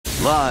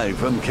Live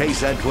from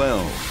KSAT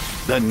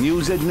 12, the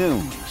news at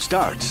noon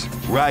starts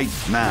right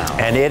now.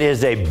 And it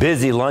is a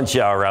busy lunch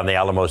hour around the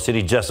Alamo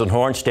City. Justin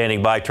Horn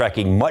standing by,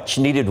 tracking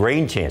much-needed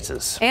rain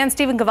chances. And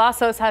Stephen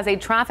Cavazos has a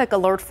traffic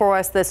alert for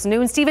us this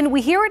noon. Stephen,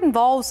 we hear it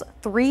involves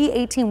 3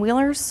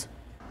 18-wheelers.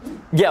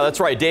 Yeah,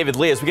 that's right, David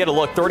Lee. As we get a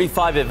look,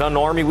 35 at Van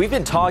Army. We've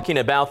been talking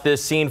about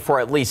this scene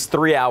for at least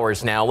 3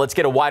 hours now. Let's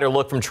get a wider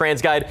look from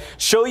TransGuide,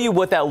 show you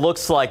what that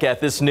looks like at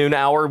this noon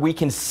hour. We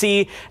can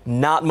see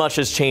not much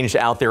has changed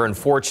out there,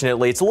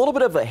 unfortunately. It's a little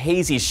bit of a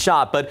hazy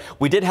shot, but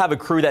we did have a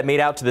crew that made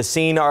out to the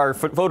scene. Our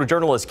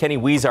photojournalist, Kenny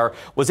Weezer,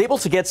 was able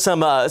to get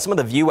some of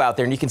the view out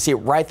there, and you can see it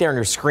right there on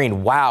your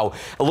screen. Wow,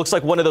 it looks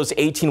like one of those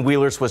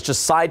 18-wheelers was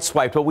just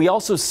sideswiped, but we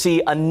also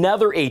see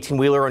another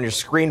 18-wheeler on your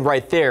screen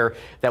right there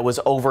that was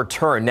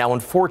overturned. Now,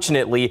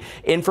 unfortunately,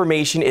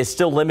 information is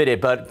still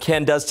limited, but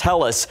Ken does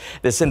tell us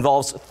this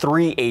involves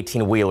 3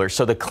 18-wheelers.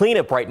 So the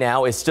cleanup right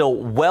now is still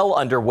well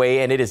underway,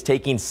 and it is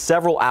taking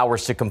several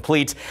hours to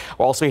complete.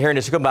 We're also hearing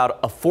it took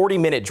about a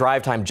 40-minute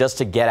drive time just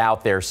to get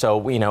out there.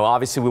 So, you know,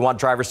 obviously we want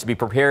drivers to be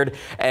prepared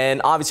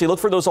and obviously look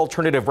for those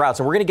alternative routes.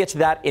 And we're going to get to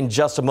that in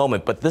just a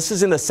moment. But this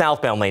is in the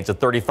southbound lanes of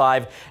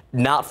 35,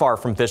 not far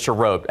from Fisher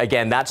Road.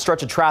 Again, that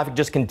stretch of traffic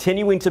just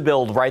continuing to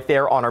build right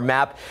there on our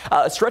map,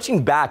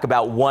 stretching back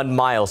about 1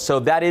 mile. So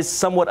that is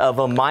somewhat of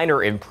a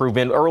minor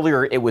improvement.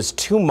 Earlier, it was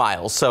 2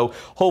 miles. So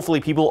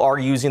hopefully people are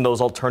using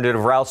those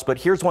alternative routes. But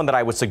here's one that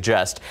I would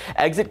suggest.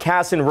 Exit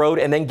Casson Road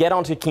and then get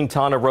onto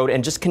Quintana Road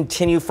and just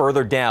continue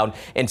further down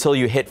until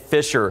you hit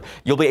Fisher.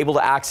 You'll be able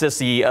to access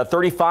the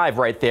 35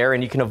 right there,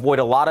 and you can avoid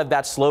a lot of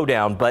that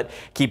slowdown. But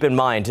keep in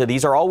mind,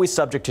 these are always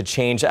subject to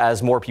change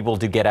as more people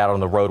do get out on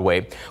the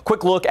roadway.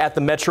 Quick look at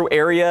the metro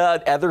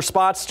area. Other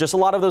spots, just a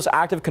lot of those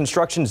active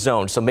construction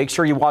zones. So make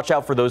sure you watch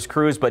out for those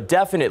crews, but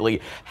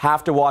definitely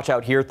have to watch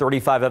out here.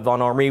 35 at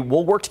Van Army.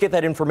 We'll work to get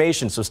that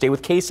information, so stay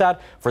with KSAT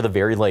for the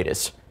very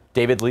latest.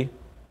 David Lee.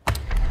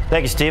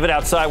 Thank you, Stephen.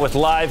 Outside with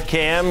live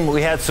cam,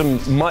 we had some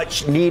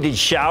much needed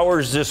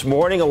showers this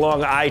morning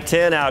along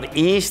I-10 out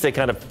east. They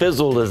kind of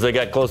fizzled as they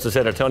got close to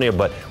San Antonio,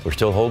 but we're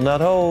still holding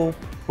out hope.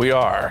 We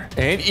are.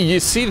 And you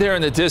see there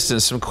in the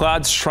distance some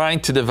clouds trying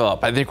to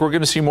develop. I think we're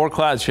going to see more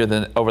clouds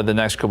here over the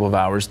next couple of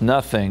hours.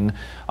 Nothing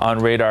on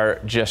radar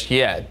just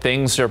yet.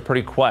 Things are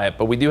pretty quiet,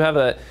 but we do have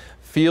a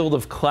field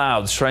of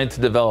clouds trying to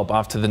develop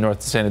off to the north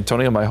of San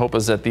Antonio. My hope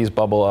is that these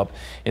bubble up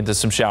into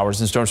some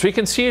showers and storms. We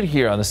can see it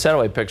here on the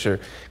satellite picture.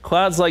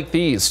 Clouds like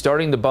these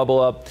starting to bubble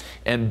up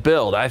and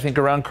build. I think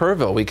around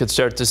Kerrville we could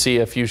start to see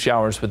a few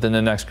showers within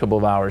the next couple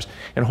of hours,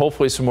 and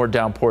hopefully some more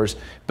downpours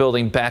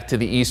building back to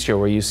the east here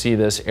where you see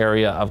this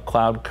area of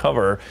cloud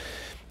cover.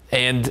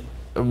 And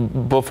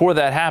before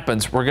that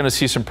happens, we're going to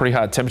see some pretty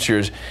hot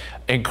temperatures.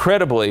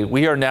 Incredibly,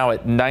 we are now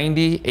at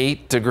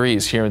 98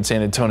 degrees here in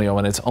San Antonio,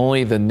 and it's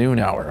only the noon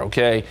hour,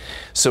 okay?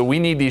 So we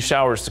need these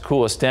showers to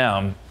cool us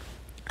down.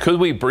 Could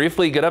we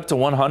briefly get up to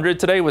 100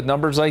 today with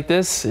numbers like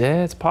this?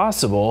 Yeah, it's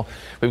possible.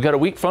 We've got a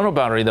weak frontal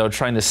boundary, though,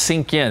 trying to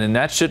sink in, and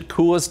that should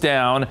cool us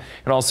down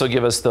and also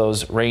give us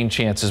those rain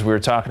chances we were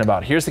talking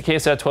about. Here's the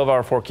KSAT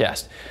 12-hour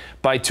forecast.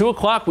 By 2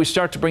 o'clock, we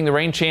start to bring the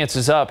rain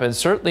chances up, and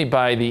certainly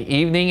by the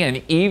evening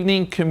and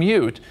evening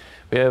commute,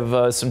 we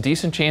have some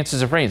decent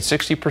chances of rain,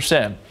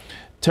 60%.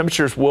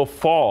 Temperatures will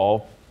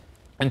fall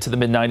into the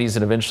mid-90s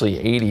and eventually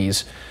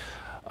 80s.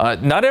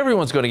 Not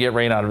everyone's going to get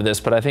rain out of this,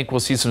 but I think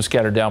we'll see some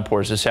scattered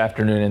downpours this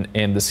afternoon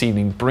and this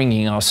evening,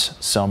 bringing us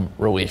some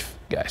relief,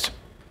 guys.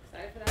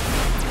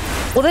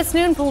 Well, this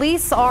noon,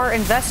 police are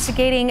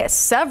investigating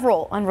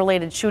several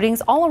unrelated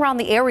shootings all around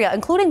the area,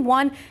 including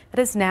one that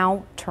has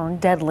now turned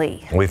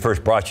deadly. We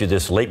first brought you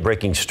this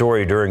late-breaking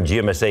story during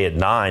GMSA at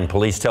 9.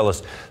 Police tell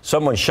us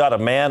someone shot a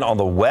man on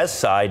the west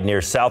side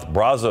near South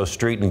Brazo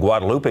Street and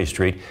Guadalupe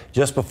Street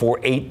just before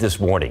 8 this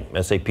morning.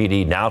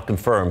 SAPD now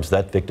confirms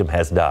that victim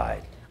has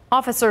died.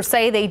 Officers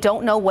say they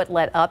don't know what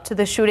led up to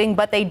the shooting,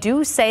 but they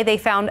do say they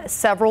found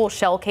several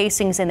shell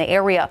casings in the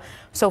area.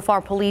 So far,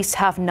 police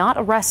have not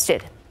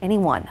arrested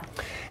anyone.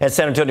 And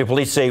San Antonio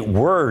police say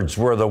words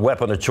were the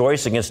weapon of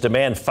choice against a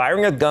man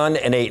firing a gun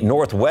in a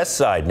northwest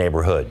side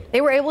neighborhood.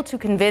 They were able to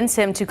convince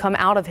him to come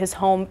out of his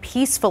home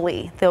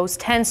peacefully. Those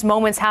tense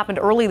moments happened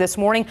early this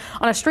morning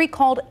on a street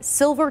called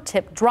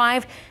Silvertip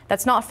Drive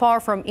that's not far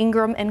from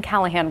Ingram and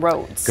Callahan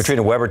Roads.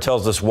 Katrina Weber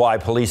tells us why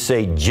police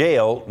say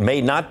jail may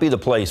not be the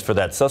place for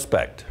that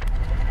suspect.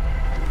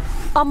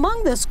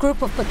 Among this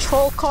group of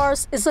patrol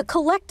cars is a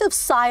collective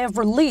sigh of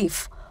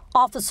relief.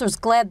 Officers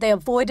glad they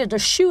avoided a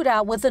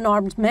shootout with an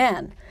armed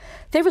man.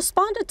 They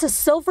responded to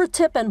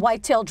Silvertip and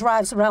Whitetail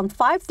Drives around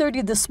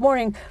 5:30 this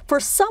morning for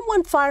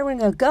someone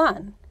firing a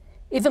gun.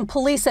 Even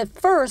police at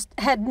first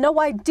had no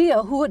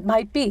idea who it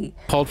might be.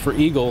 Called for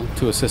Eagle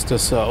to assist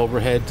us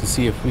overhead to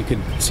see if we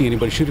could see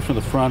anybody shooting from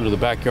the front or the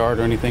backyard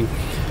or anything.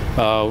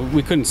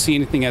 We couldn't see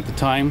anything at the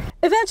time.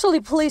 Eventually,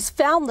 police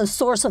found the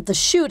source of the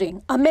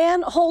shooting, a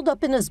man holed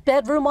up in his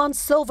bedroom on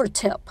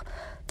Silvertip.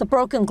 The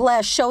broken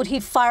glass showed he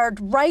fired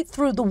right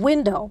through the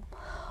window.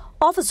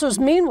 Officers,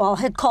 meanwhile,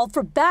 had called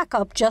for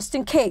backup just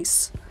in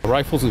case.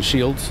 Rifles and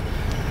shields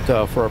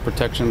for our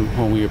protection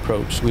when we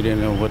approached. We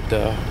didn't know what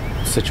the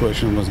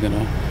situation was going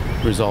to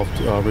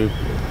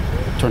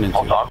turn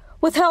into.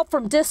 With help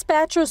from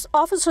dispatchers,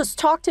 officers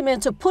talked him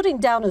into putting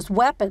down his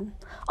weapon.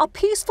 A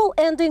peaceful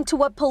ending to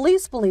what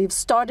police believe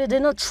started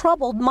in a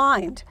troubled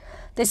mind.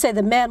 They say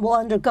the man will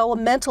undergo a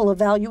mental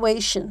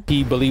evaluation.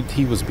 He believed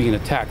he was being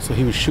attacked, so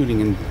he was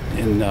shooting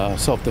in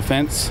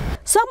self-defense.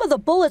 Some of the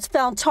bullets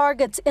found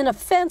targets in a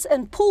fence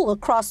and pool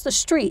across the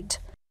street.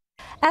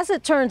 As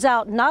it turns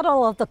out, not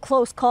all of the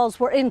close calls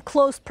were in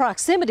close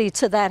proximity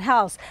to that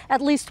house.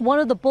 At least one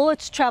of the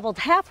bullets traveled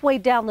halfway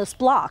down this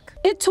block.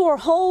 It tore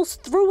holes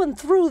through and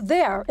through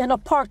there in a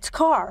parked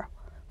car.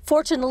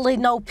 Fortunately,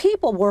 no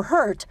people were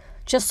hurt,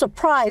 just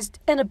surprised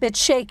and a bit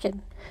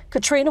shaken.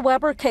 Katrina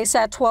Weber,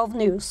 KSAT 12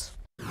 News.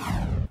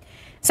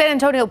 San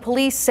Antonio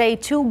police say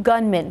 2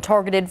 gunmen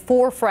targeted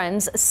 4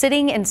 friends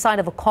sitting inside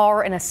of a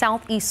car in a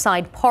southeast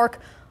side park,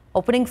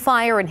 opening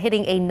fire and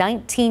hitting a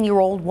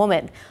 19-year-old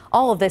woman.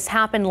 All of this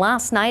happened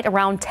last night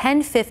around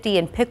 10:50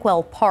 in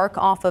Pickwell Park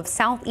off of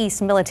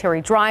Southeast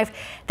Military Drive.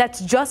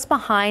 That's just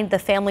behind the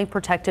Family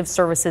Protective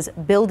Services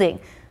building.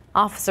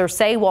 Officers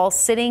say while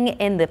sitting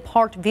in the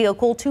parked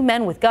vehicle, 2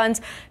 men with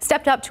guns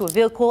stepped up to a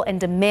vehicle and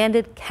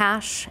demanded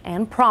cash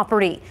and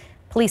property.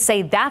 Police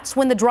say that's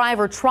when the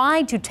driver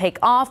tried to take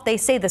off. They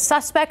say the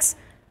suspects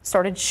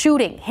started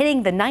shooting,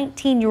 hitting the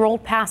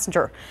 19-year-old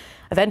passenger.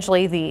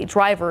 Eventually, the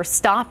driver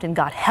stopped and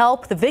got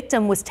help. The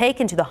victim was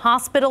taken to the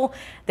hospital.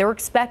 They're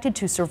expected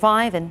to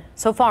survive, and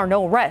so far,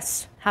 no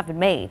arrests have been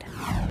made.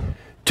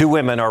 2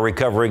 women are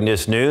recovering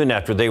this noon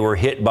after they were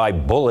hit by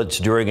bullets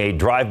during a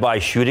drive-by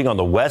shooting on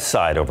the west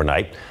side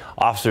overnight.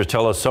 Officers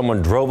tell us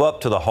someone drove up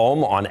to the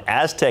home on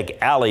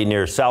Aztec Alley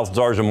near South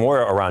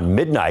Zarzamora around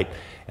midnight,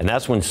 and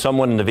that's when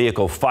someone in the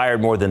vehicle fired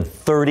more than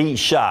 30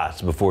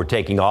 shots before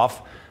taking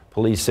off.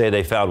 Police say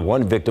they found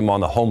one victim on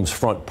the home's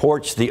front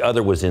porch. The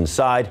other was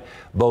inside,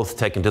 both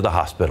taken to the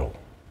hospital.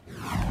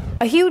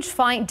 A huge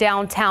fight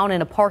downtown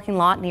in a parking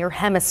lot near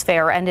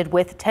Hemisphere ended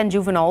with 10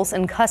 juveniles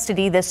in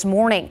custody this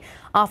morning.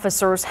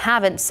 Officers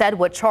haven't said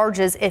what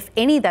charges, if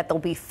any, that they'll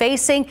be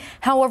facing.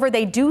 However,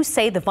 they do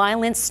say the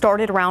violence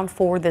started around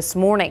 4 this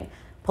morning.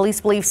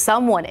 Police believe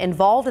someone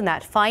involved in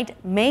that fight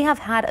may have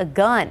had a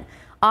gun.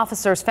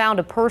 Officers found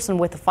a person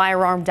with a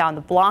firearm down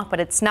the block,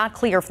 but it's not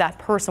clear if that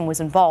person was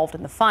involved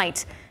in the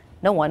fight.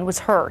 No one was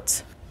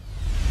hurt.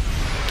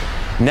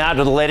 Now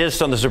to the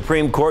latest on the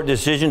Supreme Court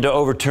decision to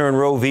overturn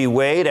Roe v.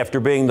 Wade after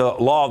being the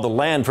law of the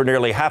land for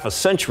nearly half a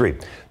century.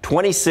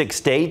 26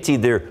 states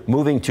either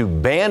moving to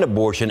ban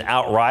abortion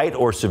outright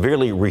or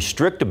severely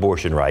restrict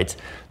abortion rights.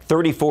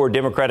 34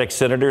 Democratic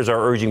senators are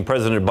urging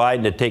President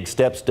Biden to take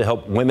steps to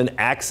help women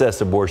access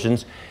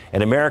abortions.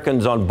 And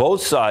Americans on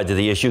both sides of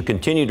the issue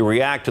continue to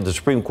react to the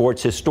Supreme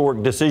Court's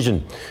historic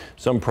decision.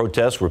 Some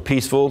protests were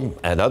peaceful,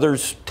 and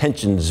others,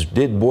 tensions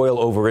did boil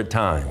over at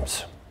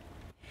times.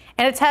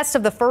 In a test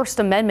of the First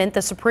Amendment,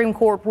 the Supreme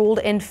Court ruled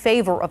in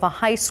favor of a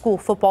high school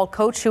football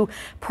coach who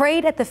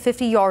prayed at the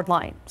 50-yard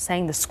line,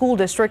 saying the school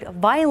district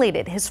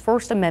violated his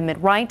First Amendment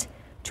right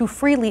to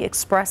freely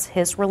express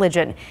his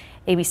religion.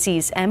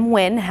 ABC's M.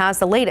 Nguyen has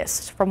the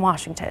latest from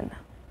Washington.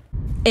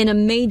 In a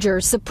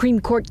major Supreme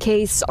Court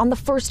case on the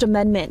First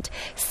Amendment,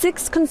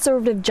 6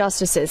 conservative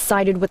justices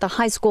sided with a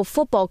high school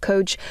football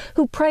coach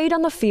who prayed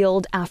on the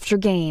field after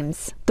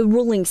games. The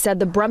ruling said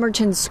the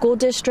Bremerton School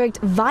District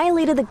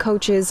violated the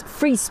coach's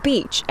free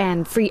speech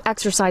and free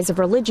exercise of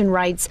religion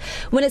rights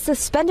when it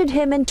suspended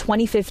him in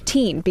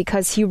 2015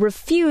 because he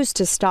refused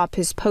to stop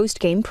his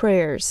post-game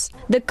prayers.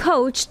 The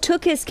coach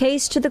took his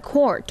case to the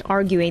court,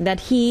 arguing that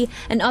he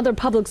and other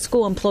public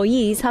school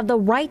employees have the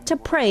right to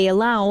pray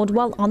aloud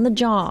while on the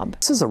job.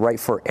 This is a right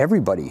for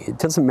everybody. It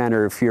doesn't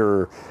matter if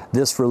you're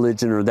this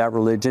religion or that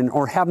religion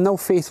or have no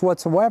faith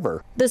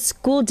whatsoever. The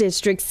school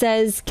district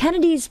says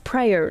Kennedy's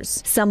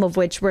prayers, some of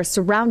which were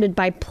surrounded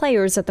by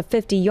players at the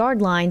 50-yard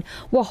line,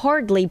 were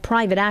hardly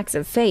private acts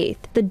of faith.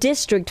 The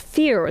district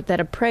feared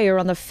that a prayer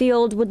on the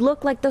field would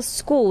look like the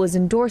school was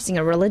endorsing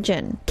a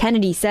religion.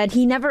 Kennedy said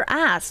he never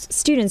asked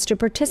students to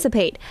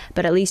participate,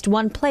 but at least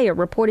one player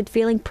reported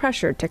feeling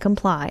pressured to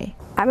comply.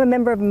 I'm a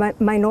member of a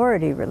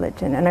minority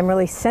religion, and I'm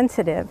really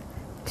sensitive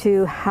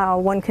to how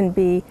one can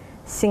be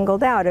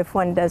singled out if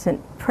one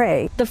doesn't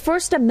pray. The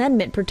First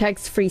Amendment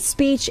protects free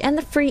speech and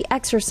the free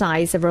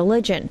exercise of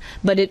religion,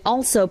 but it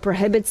also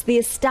prohibits the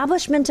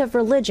establishment of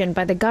religion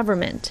by the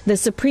government. The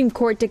Supreme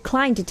Court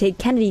declined to take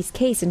Kennedy's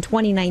case in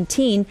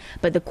 2019,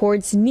 but the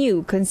court's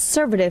new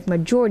conservative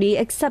majority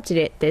accepted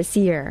it this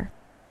year.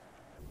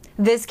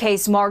 This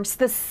case marks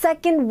the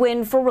second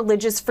win for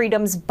religious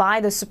freedoms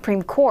by the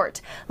Supreme Court.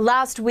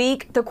 Last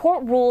week, the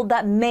court ruled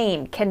that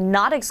Maine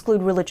cannot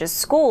exclude religious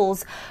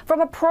schools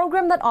from a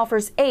program that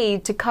offers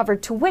aid to cover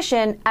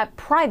tuition at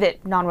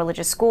private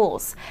non-religious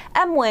schools.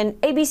 M. Nguyen,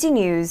 ABC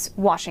News,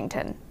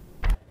 Washington.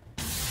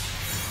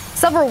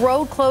 Several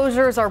road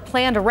closures are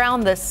planned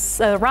around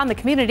the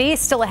community.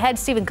 Still ahead,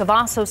 Stephen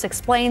Cavazos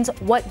explains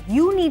what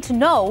you need to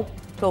know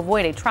to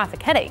avoid a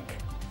traffic headache.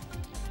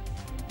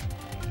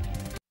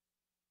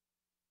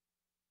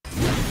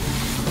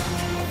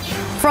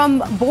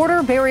 From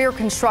border barrier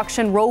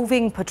construction,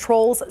 roving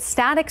patrols,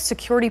 static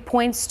security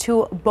points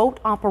to boat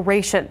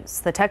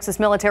operations, the Texas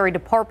Military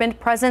Department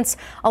presence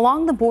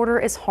along the border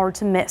is hard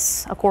to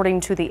miss.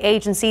 According to the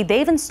agency,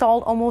 they've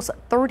installed almost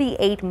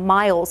 38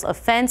 miles of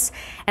fence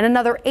and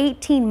another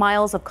 18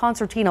 miles of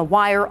concertina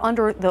wire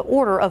under the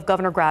order of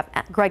Governor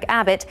Greg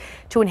Abbott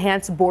to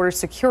enhance border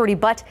security.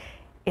 But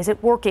is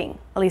it working?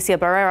 Alicia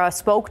Barrera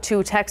spoke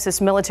to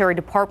Texas Military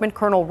Department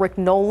Colonel Rick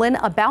Nolan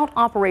about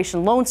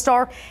Operation Lone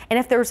Star and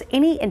if there's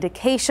any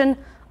indication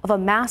of a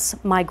mass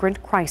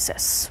migrant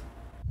crisis.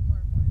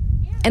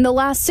 In the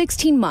last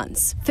 16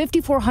 months,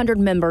 5,400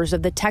 members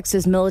of the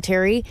Texas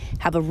military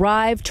have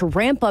arrived to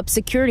ramp up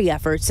security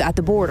efforts at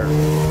the border.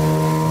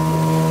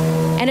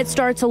 And it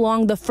starts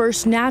along the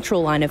first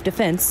natural line of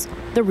defense,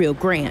 the Rio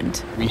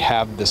Grande. We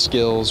have the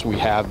skills, we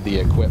have the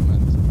equipment.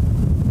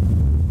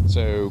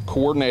 So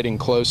coordinating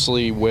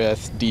closely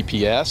with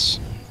DPS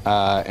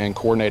and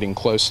coordinating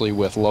closely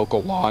with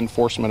local law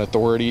enforcement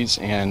authorities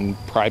and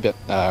private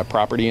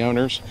property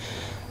owners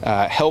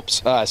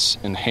helps us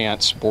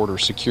enhance border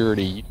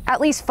security.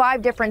 At least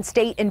 5 different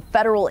state and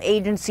federal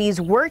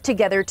agencies work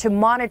together to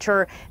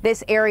monitor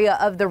this area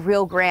of the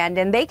Rio Grande,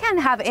 and they can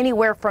have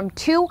anywhere from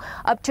 2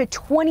 up to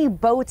 20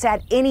 boats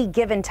at any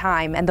given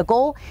time. And the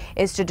goal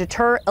is to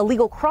deter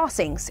illegal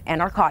crossings and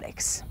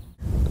narcotics.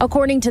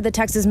 According to the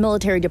Texas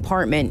Military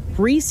Department,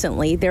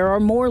 recently there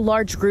are more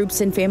large groups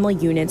and family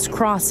units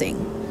crossing.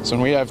 So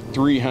when we have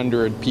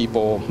 300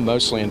 people,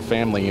 mostly in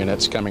family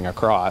units, coming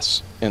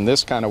across in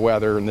this kind of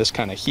weather and this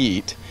kind of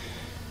heat,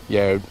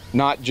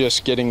 not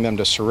just getting them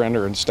to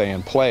surrender and stay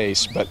in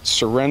place, but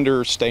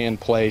surrender, stay in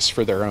place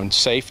for their own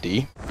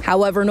safety.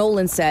 However,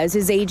 Nolan says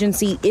his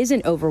agency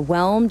isn't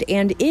overwhelmed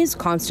and is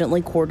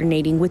constantly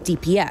coordinating with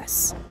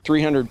DPS.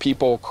 300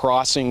 people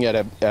crossing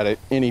at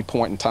any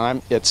point in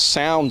time, it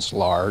sounds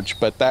large,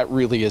 but that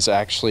really is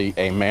actually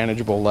a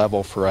manageable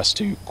level for us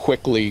to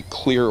quickly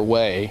clear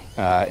away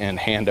and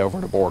hand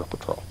over to Border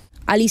Patrol.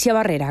 Alicia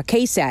Barrera,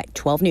 KSAT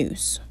 12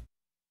 News.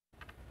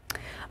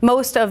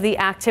 Most of the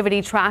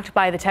activity tracked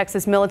by the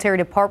Texas Military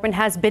Department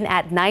has been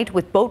at night,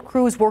 with boat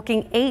crews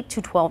working 8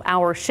 to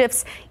 12-hour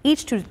shifts,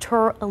 each to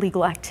deter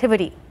illegal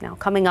activity. Now,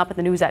 coming up at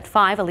the news at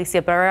 5,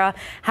 Alicia Barrera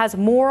has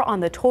more on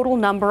the total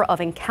number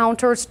of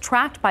encounters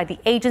tracked by the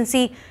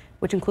agency,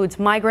 which includes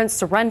migrants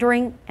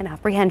surrendering and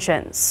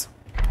apprehensions.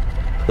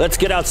 Let's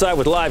get outside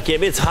with live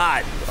cam. It's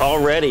hot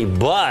already,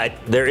 but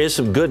there is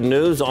some good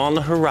news on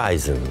the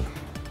horizon.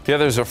 Yeah,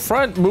 there's a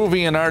front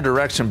moving in our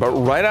direction, but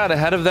right out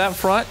ahead of that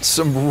front,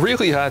 some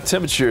really hot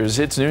temperatures.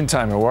 It's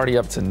noontime and we're already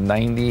up to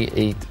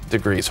 98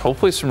 degrees.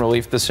 Hopefully some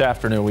relief this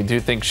afternoon. We do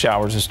think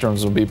showers and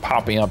storms will be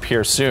popping up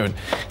here soon.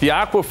 The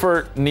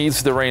aquifer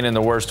needs the rain in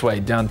the worst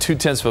way, down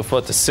 0.2 of a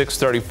foot to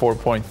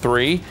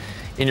 634.3.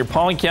 And your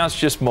pollen counts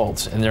just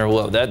molds and they're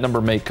low. That number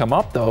may come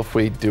up though if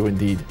we do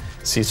indeed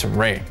see some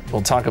rain.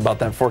 We'll talk about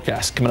that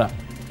forecast coming up.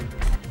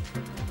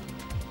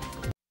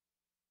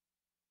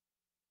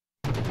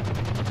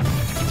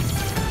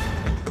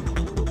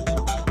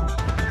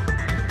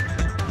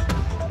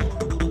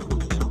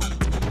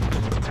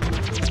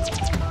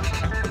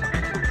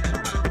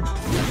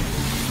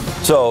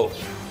 So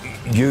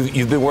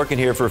you've been working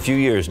here for a few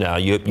years now.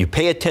 You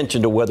pay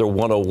attention to Weather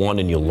 101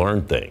 and you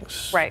learn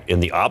things. Right.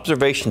 And the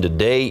observation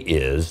today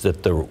is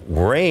that the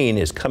rain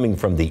is coming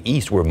from the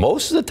east, where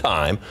most of the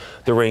time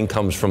the rain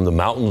comes from the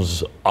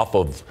mountains off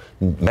of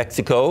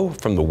Mexico,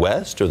 from the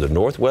west or the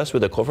northwest, where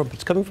they call from.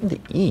 It's coming from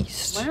the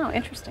east. Wow,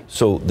 interesting.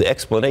 So the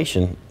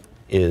explanation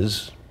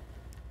is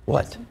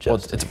what? Well,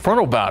 it's a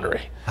frontal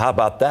boundary. How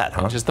about that,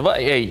 huh?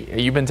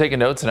 Hey, you've been taking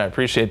notes, and I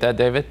appreciate that,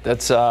 David.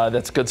 That's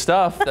good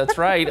stuff. That's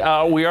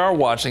right. We are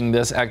watching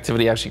this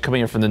activity actually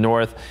coming in from the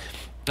north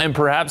and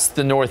perhaps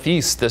the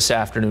northeast this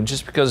afternoon,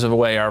 just because of the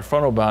way our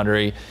frontal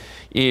boundary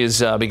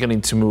is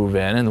beginning to move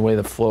in and the way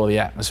the flow of the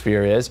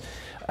atmosphere is.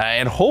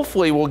 And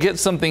hopefully we'll get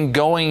something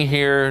going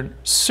here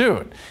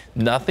soon.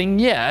 Nothing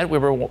yet.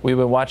 We've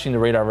been watching the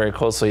radar very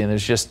closely, and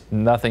there's just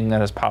nothing that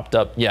has popped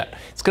up yet.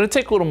 It's going to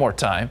take a little more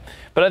time,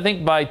 but I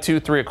think by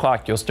 2-3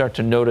 o'clock you'll start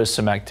to notice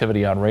some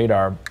activity on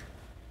radar,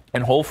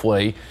 and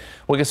hopefully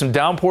we'll get some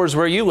downpours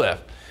where you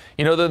live.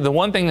 You know, the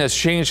one thing that's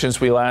changed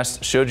since we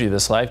last showed you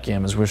this live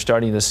cam is we're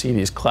starting to see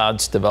these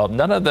clouds develop.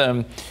 None of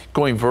them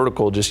going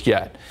vertical just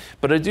yet,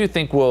 but I do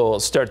think we'll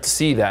start to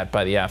see that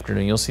by the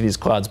afternoon. You'll see these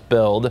clouds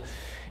build,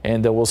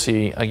 and we'll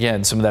see,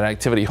 again, some of that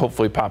activity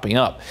hopefully popping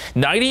up.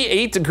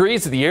 98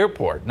 degrees at the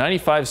airport,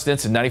 95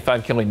 Stinson,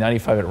 95 Kinley,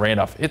 95 at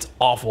Randolph. It's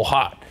awful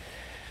hot.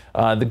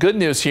 The good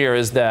news here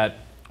is that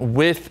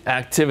with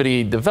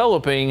activity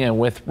developing and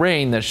with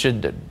rain, that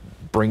should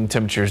bring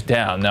temperatures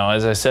down. Now,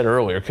 as I said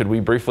earlier, could we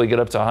briefly get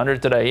up to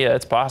 100 today? Yeah,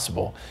 it's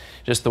possible,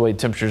 just the way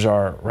temperatures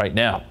are right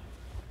now.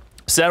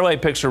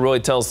 Satellite picture really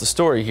tells the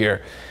story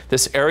here.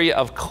 This area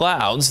of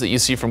clouds that you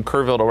see from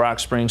Kerrville to Rock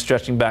Springs,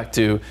 stretching back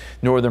to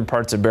northern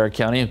parts of Bexar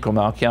County and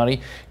Comal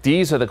County,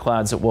 these are the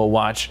clouds that we'll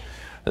watch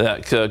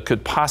that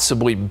could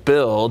possibly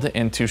build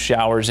into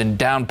showers and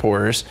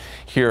downpours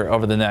here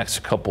over the next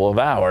couple of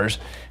hours.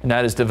 And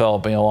that is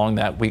developing along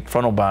that weak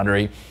frontal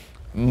boundary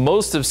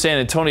Most of San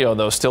Antonio,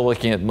 though, still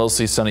looking at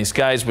mostly sunny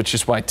skies, which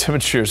is why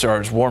temperatures are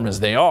as warm as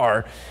they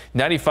are.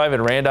 95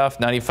 in Randolph,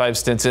 95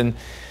 Stinson.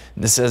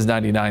 This says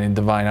 99 in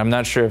Devine. I'm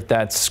not sure if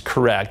that's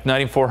correct.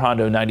 94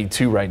 Hondo,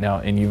 92 right now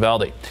in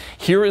Uvalde.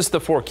 Here is the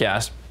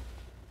forecast.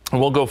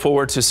 And we'll go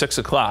forward to 6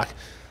 o'clock.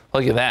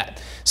 Look at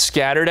that.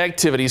 Scattered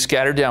activity,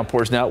 scattered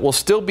downpours. Now, it will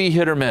still be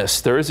hit or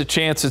miss. There is a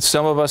chance that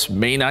some of us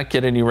may not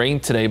get any rain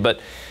today, but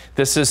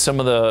this is some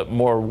of the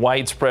more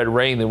widespread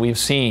rain that we've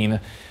seen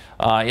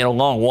in a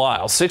long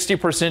while.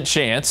 60%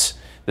 chance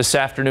this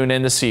afternoon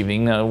and this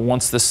evening. Now,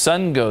 once the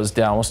sun goes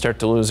down, we'll start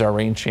to lose our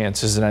rain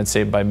chances, and I'd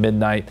say by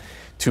midnight,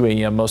 2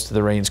 a.m., most of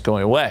the rain's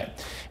going away.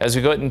 As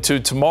we go into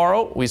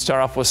tomorrow, we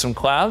start off with some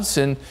clouds,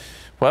 and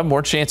we'll have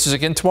more chances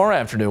again tomorrow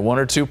afternoon. 1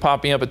 or 2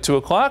 popping up at 2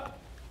 o'clock.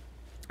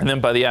 And then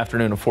by the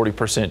afternoon, a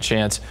 40%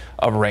 chance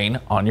of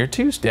rain on your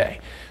Tuesday.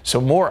 So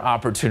more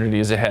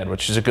opportunities ahead,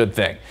 which is a good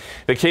thing.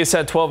 The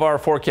KSAT 12-hour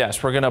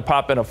forecast, we're going to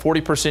pop in a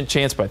 40%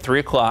 chance by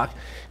 3 o'clock,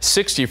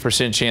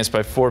 60% chance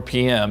by 4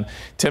 p.m.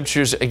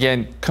 Temperatures,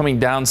 again,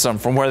 coming down some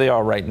from where they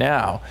are right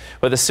now,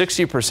 with a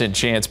 60%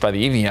 chance by the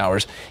evening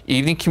hours.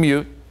 Evening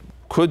commute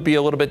could be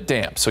a little bit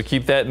damp, so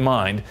keep that in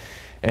mind.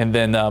 And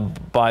then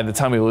by the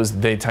time we lose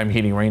the daytime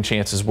heating, rain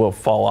chances will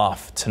fall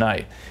off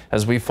tonight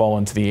as we fall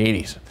into the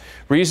 80s.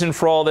 Reason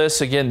for all this,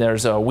 again,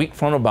 there's a weak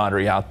frontal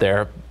boundary out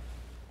there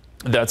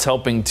that's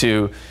helping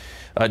to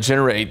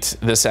generate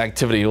this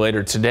activity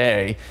later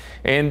today.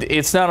 And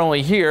it's not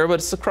only here, but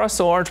it's across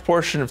a large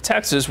portion of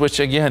Texas,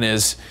 which again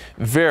is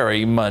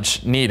very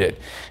much needed.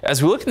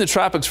 As we look in the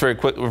tropics very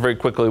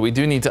quickly, we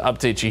do need to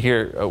update you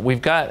here.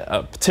 We've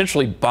got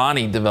potentially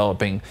Bonnie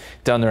developing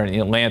down there in the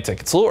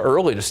Atlantic. It's a little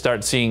early to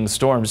start seeing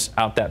storms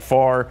out that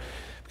far,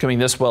 becoming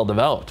this well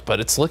developed, but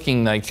it's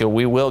looking like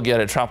we will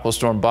get a tropical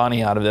storm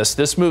Bonnie out of this.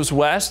 This moves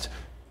west,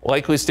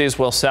 likely stays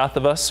well south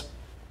of us.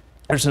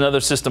 There's another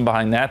system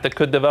behind that that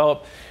could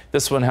develop.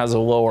 This one has a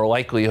lower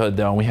likelihood,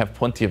 though, and we have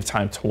plenty of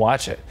time to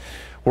watch it.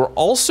 We're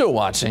also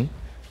watching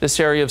this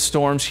area of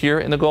storms here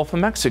in the Gulf of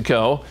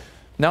Mexico.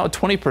 Now a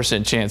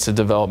 20% chance of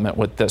development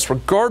with this,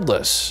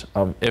 regardless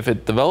of if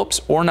it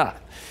develops or not.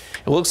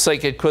 It looks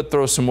like it could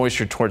throw some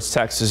moisture towards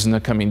Texas in the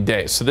coming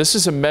days. So this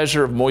is a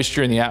measure of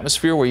moisture in the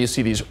atmosphere where you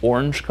see these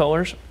orange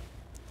colors.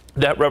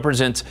 That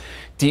represents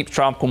deep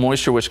tropical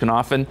moisture, which can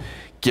often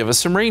give us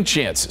some rain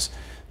chances.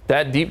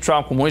 That deep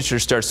tropical moisture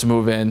starts to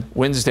move in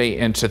Wednesday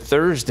into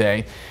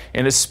Thursday,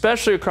 and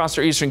especially across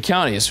our eastern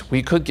counties,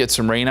 we could get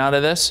some rain out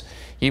of this,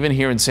 even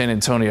here in San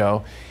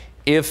Antonio.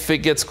 If it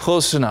gets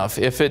close enough,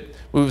 if it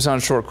moves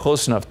onshore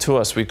close enough to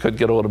us, we could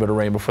get a little bit of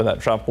rain before that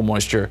tropical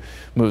moisture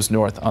moves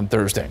north on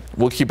Thursday.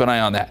 We'll keep an eye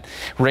on that.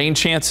 Rain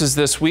chances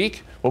this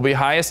week will be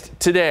highest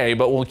today,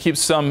 but we'll keep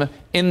some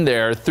in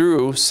there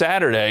through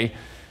Saturday.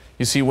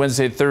 You see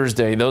Wednesday,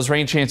 Thursday, those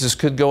rain chances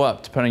could go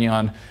up depending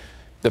on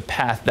the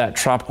path that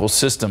tropical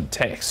system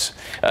takes.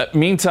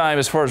 Meantime,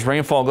 as far as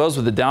rainfall goes,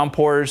 with the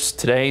downpours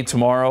today,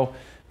 tomorrow,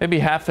 maybe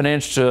 ½ an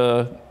inch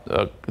to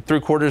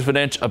 3/4 of an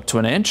inch up to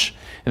an inch.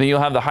 And then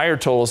you'll have the higher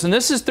totals. And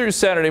this is through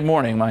Saturday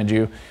morning, mind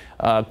you,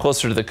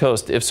 closer to the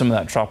coast if some of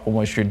that tropical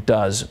moisture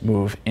does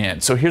move in.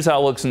 So here's how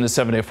it looks in the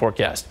 7-day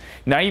forecast.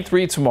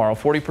 93 tomorrow,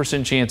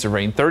 40% chance of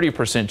rain,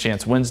 30%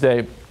 chance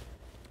Wednesday,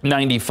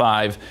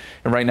 95.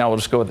 And right now we'll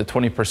just go with the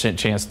 20%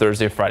 chance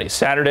Thursday, Friday,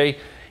 Saturday.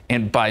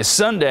 And by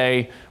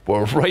Sunday,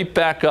 we're right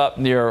back up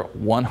near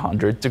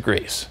 100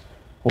 degrees.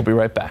 We'll be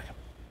right back.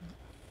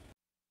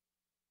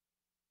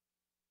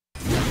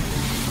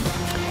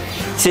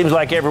 Seems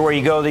like everywhere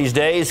you go these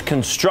days,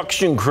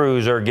 construction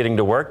crews are getting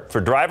to work. For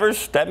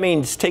drivers, that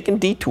means taking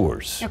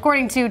detours.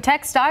 According to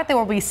TxDOT, there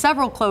will be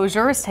several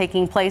closures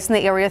taking place in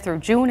the area through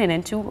June and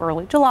into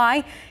early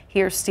July.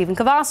 Here's Stephen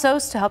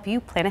Cavazos to help you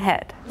plan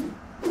ahead.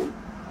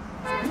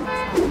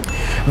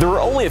 There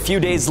are only a few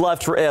days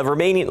left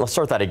remaining. Let's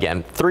start that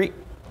again. 3,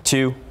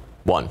 2,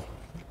 1.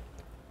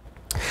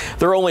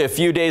 There are only a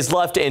few days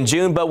left in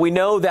June, but we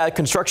know that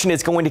construction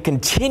is going to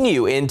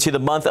continue into the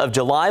month of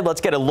July.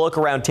 Let's get a look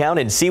around town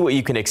and see what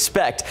you can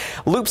expect.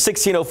 Loop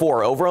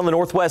 1604 over on the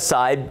northwest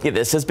side.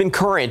 This has been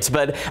current,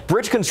 but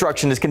bridge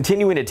construction is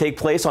continuing to take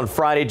place on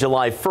Friday,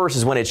 July 1st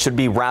is when it should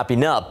be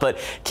wrapping up. But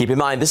keep in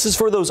mind, this is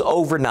for those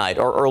overnight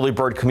or early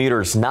bird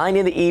commuters. 9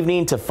 in the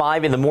evening to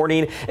 5 in the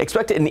morning.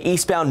 Expect an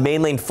eastbound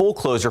main lane full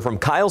closure from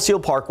Kyle Seal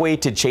Parkway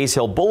to Chase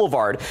Hill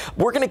Boulevard.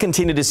 We're going to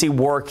continue to see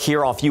work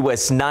here off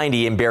US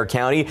 90 in Bexar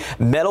County.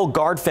 Metal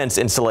guard fence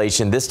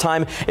installation. This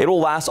time it will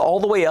last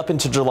all the way up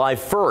into July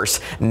 1st,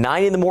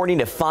 9 in the morning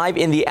to 5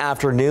 in the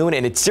afternoon.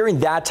 And it's during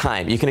that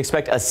time you can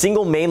expect a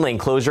single main lane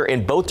closure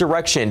in both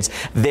directions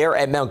there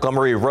at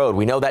Montgomery Road.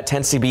 We know that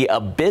tends to be a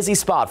busy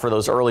spot for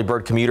those early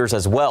bird commuters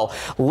as well.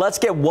 Let's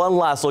get one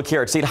last look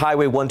here at State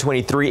Highway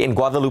 123 in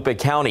Guadalupe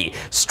County.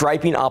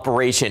 Striping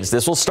operations.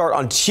 This will start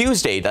on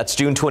Tuesday. That's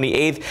June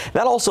 28th.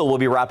 That also will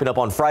be wrapping up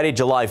on Friday,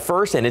 July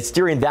 1st. And it's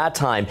during that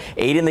time,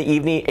 8 in the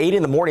evening, 8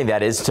 in the morning,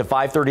 that is, to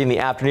 5:30 6:30 in the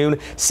afternoon.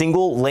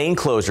 Single lane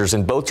closures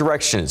in both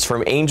directions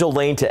from Angel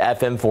Lane to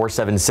FM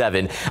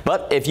 477.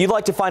 But if you'd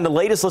like to find the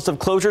latest list of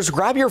closures,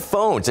 grab your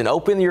phones and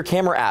open your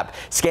camera app.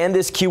 Scan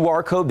this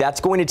QR code.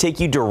 That's going to take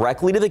you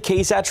directly to the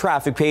KSAT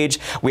traffic page.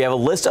 We have a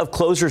list of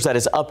closures that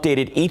is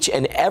updated each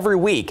and every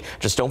week.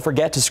 Just don't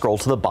forget to scroll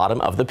to the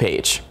bottom of the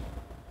page.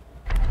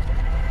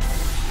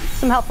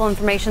 Some helpful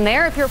information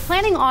there. If you're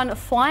planning on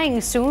flying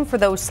soon for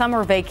those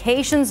summer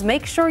vacations,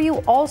 make sure you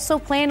also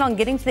plan on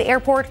getting to the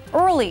airport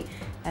early,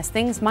 as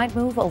things might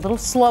move a little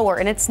slower.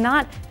 And it's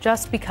not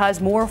just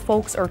because more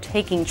folks are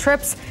taking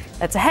trips.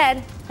 That's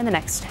ahead in the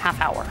next half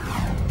hour.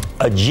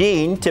 A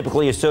gene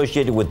typically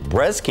associated with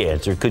breast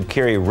cancer could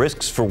carry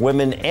risks for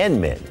women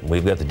and men.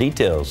 We've got the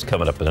details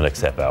coming up in the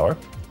next half hour.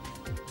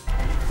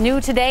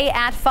 New today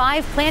at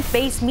 5,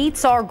 plant-based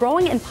meats are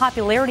growing in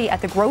popularity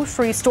at the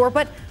grocery store,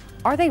 but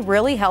are they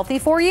really healthy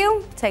for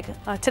you?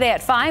 Today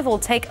at 5, we'll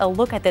take a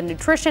look at the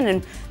nutrition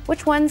and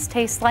which ones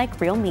taste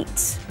like real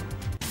meat.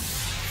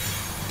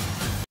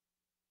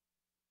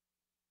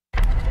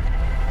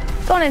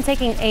 Going and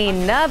taking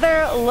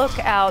another look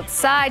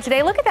outside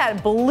today. Look at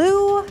that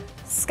blue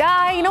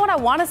sky. You know what I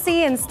want to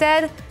see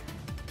instead?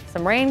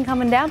 Some rain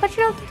coming down, but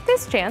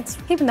there's a chance.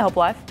 Keeping the hope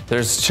alive.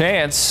 There's a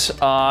chance.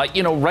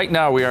 Right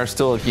now we are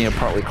still looking at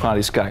partly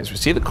cloudy skies. We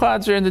see the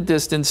clouds are in the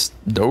distance.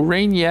 No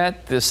rain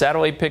yet. The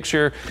satellite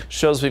picture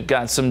shows we've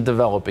got some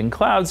developing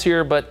clouds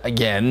here, but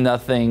again,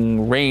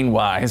 nothing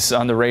rain-wise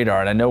on the radar.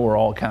 And I know we're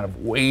all kind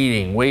of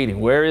waiting.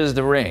 Where is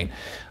the rain?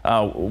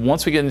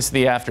 Once we get into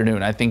the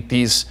afternoon, I think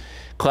these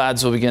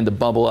clouds will begin to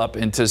bubble up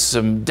into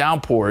some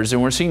downpours,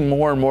 and we're seeing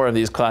more and more of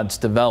these clouds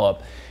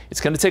develop. It's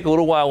going to take a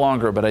little while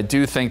longer, but I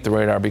do think the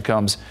radar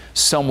becomes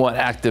somewhat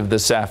active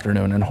this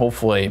afternoon, and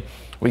hopefully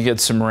we get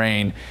some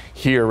rain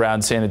here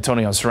around San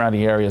Antonio and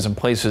surrounding areas and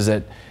places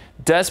that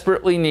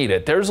desperately need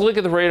it. There's a look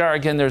at the radar.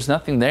 Again, there's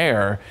nothing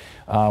there.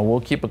 We'll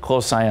keep a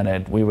close eye on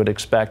it. We would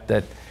expect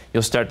that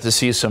you'll start to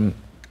see some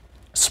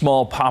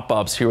small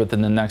pop-ups here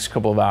within the next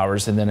couple of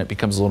hours, and then it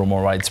becomes a little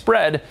more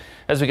widespread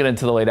as we get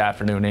into the late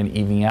afternoon and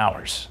evening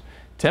hours.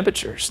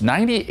 Temperatures,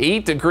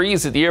 98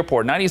 degrees at the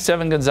airport,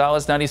 97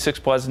 Gonzales, 96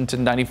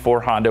 Pleasanton,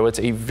 94 Hondo. It's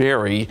a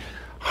very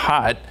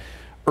hot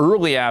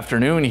early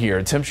afternoon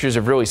here. Temperatures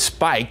have really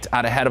spiked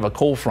out ahead of a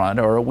cold front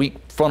or a weak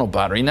frontal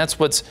boundary, and that's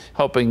what's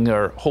helping,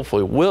 or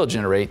hopefully will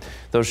generate,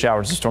 those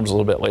showers and storms a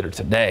little bit later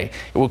today.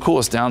 It will cool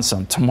us down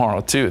some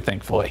tomorrow too,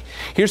 thankfully.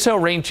 Here's how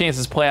rain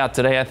chances play out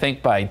today. I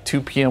think by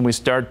 2 p.m. we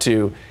start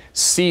to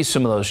see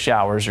some of those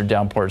showers or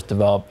downpours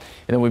develop,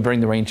 and then we bring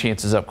the rain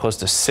chances up close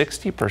to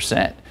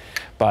 60%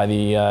 by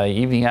the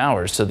evening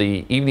hours. So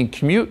the evening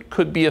commute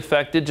could be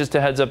affected. Just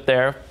a heads up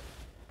there.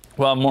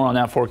 We'll have more on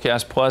that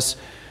forecast, plus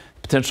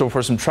potential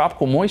for some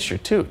tropical moisture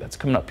too. That's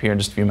coming up here in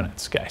just a few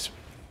minutes, guys.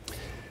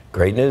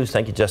 Great news.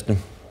 Thank you, Justin.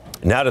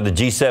 Now to the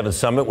G7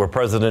 summit, where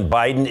President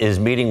Biden is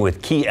meeting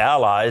with key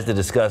allies to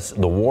discuss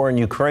the war in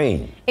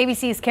Ukraine.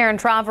 ABC's Karen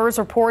Travers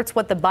reports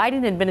what the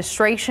Biden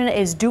administration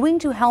is doing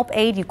to help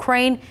aid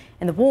Ukraine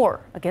in the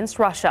war against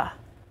Russia.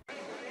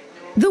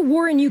 The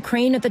war in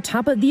Ukraine at the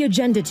top of the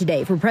agenda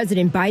today for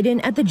President Biden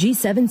at the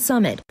G7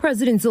 summit.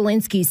 President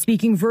Zelensky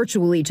speaking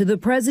virtually to the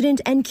president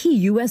and key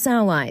U.S.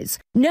 allies.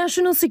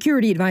 National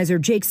Security Advisor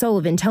Jake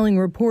Sullivan telling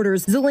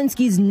reporters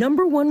Zelensky's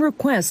 #1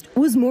 request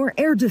was more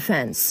air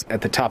defense.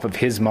 At the top of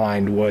his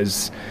mind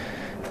was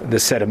the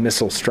set of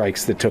missile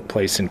strikes that took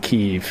place in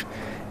Kyiv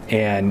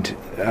and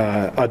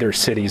other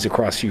cities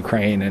across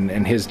Ukraine,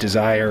 and his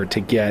desire to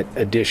get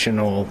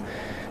additional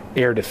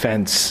air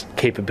defense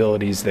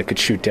capabilities that could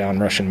shoot down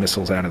Russian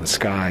missiles out of the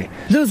sky.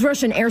 Those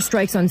Russian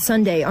airstrikes on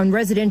Sunday on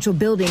residential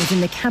buildings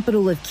in the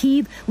capital of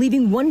Kyiv,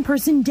 leaving 1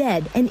 person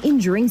dead and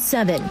injuring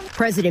 7.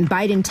 President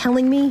Biden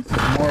telling me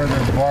more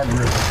than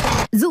barbarous.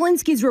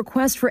 Zelensky's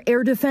request for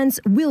air defense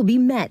will be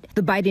met.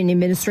 The Biden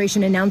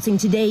administration announcing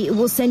today it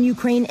will send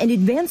Ukraine an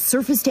advanced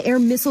surface-to-air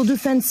missile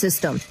defense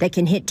system that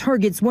can hit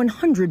targets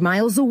 100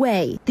 miles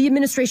away. The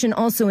administration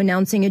also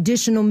announcing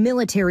additional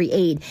military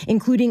aid,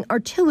 including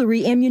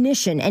artillery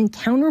ammunition and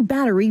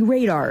counter-battery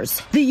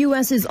radars. The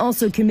U.S. is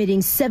also committing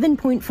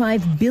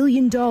 $7.5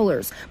 billion,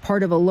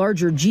 part of a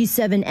larger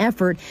G7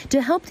 effort to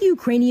help the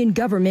Ukrainian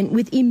government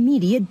with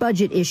immediate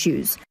budget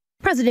issues.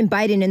 President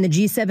Biden and the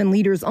G7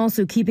 leaders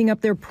also keeping up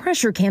their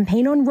pressure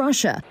campaign on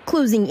Russia,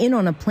 closing in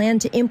on a plan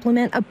to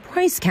implement a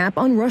price cap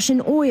on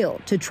Russian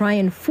oil to try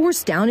and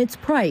force down its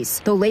price,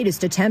 the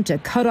latest attempt to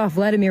cut off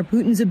Vladimir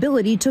Putin's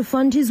ability to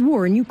fund his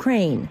war in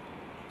Ukraine.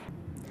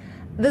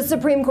 The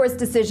Supreme Court's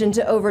decision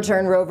to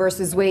overturn Roe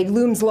v. Wade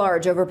looms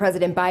large over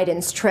President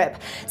Biden's trip.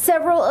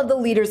 Several of the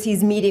leaders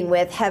he's meeting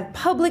with have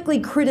publicly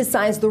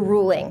criticized the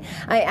ruling.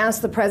 I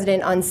asked the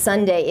president on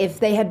Sunday if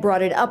they had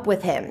brought it up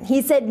with him.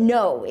 He said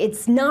no,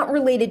 it's not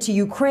related to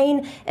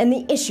Ukraine and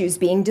the issues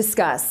being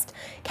discussed.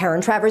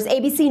 Karen Travers,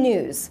 ABC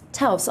News,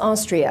 Taos,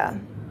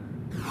 Austria.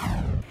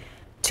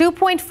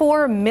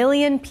 2.4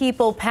 million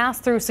people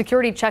passed through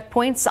security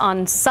checkpoints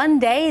on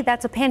Sunday.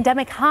 That's a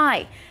pandemic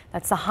high.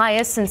 That's the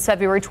highest since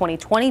February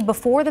 2020,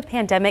 before the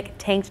pandemic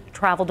tanked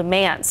travel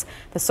demands.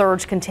 The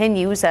surge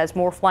continues as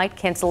more flight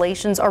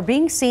cancellations are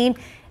being seen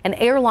and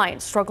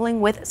airlines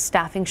struggling with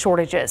staffing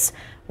shortages.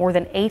 More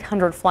than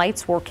 800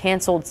 flights were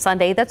canceled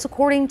Sunday. That's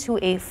according to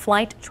a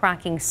flight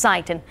tracking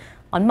site. And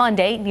on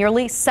Monday,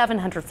 nearly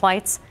 700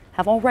 flights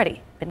have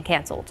already been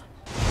canceled.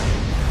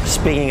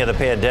 Speaking of the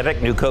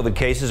pandemic, new COVID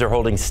cases are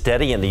holding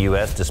steady in the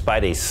U.S.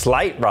 despite a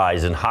slight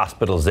rise in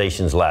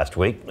hospitalizations last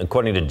week.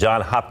 According to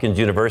Johns Hopkins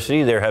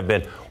University, there have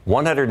been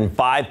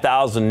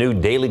 105,000 new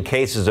daily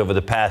cases over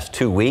the past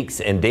 2 weeks,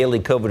 and daily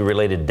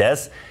COVID-related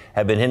deaths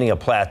have been hitting a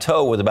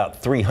plateau with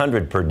about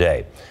 300 per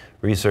day.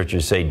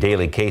 Researchers say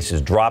daily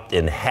cases dropped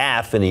in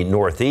half in the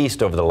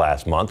Northeast over the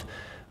last month.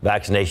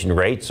 Vaccination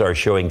rates are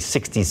showing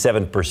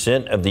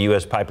 67% of the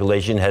U.S.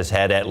 population has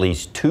had at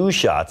least 2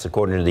 shots,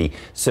 according to the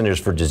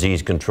Centers for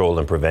Disease Control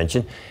and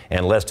Prevention,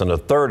 and less than a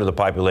third of the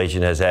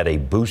population has had a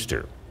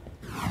booster.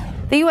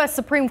 The U.S.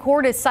 Supreme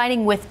Court is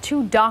siding with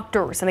 2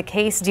 doctors in a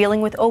case dealing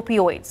with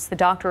opioids. The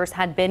doctors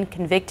had been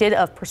convicted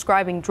of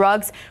prescribing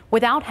drugs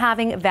without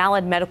having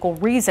valid medical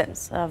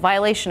reasons, a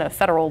violation of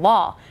federal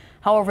law.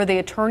 However, the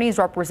attorneys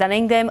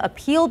representing them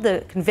appealed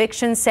the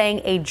conviction,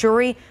 saying a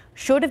jury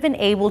should have been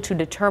able to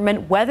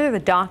determine whether the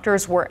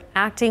doctors were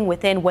acting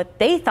within what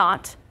they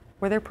thought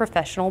were their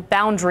professional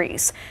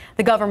boundaries.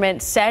 The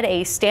government said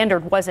a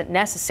standard wasn't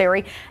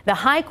necessary. The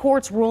high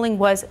court's ruling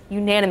was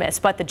unanimous,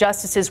 but the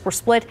justices were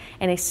split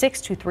in a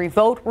 6-3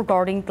 vote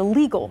regarding the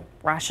legal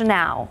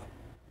rationale.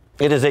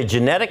 It is a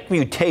genetic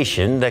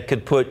mutation that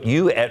could put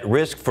you at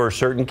risk for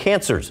certain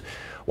cancers.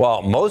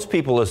 While most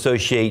people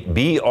associate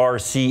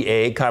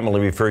BRCA,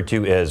 commonly referred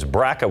to as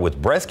BRCA,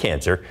 with breast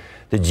cancer,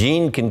 the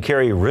gene can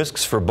carry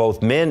risks for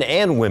both men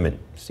and women.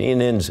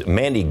 CNN's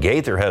Mandy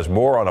Gaither has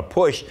more on a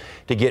push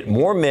to get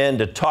more men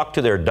to talk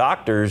to their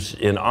doctors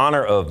in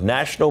honor of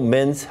National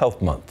Men's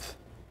Health Month.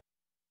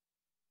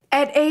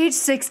 At age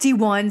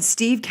 61,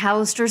 Steve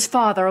Callister's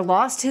father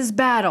lost his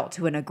battle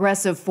to an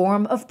aggressive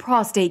form of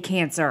prostate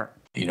cancer.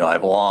 You know,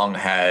 I've long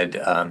had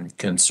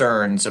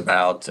concerns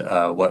about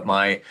what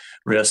my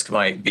risk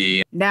might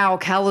be. Now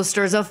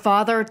Callister's a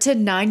father to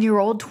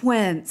 9-year-old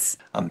twins.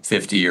 I'm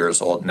 50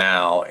 years old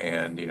now,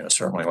 and, you know,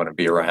 certainly want to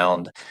be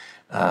around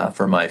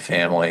for my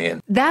family.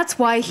 And that's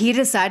why he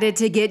decided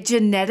to get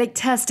genetic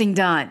testing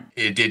done.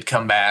 It did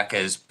come back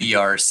as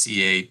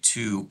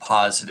BRCA2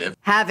 positive.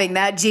 Having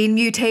that gene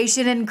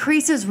mutation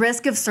increases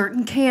risk of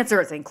certain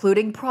cancers,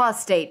 including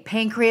prostate,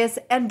 pancreas,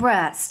 and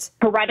breast.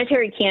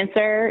 Hereditary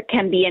cancer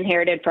can be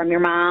inherited from your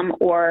mom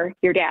or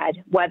your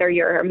dad, whether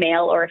you're a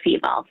male or a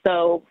female.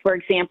 So, for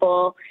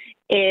example,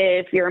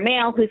 if you're a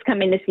male who's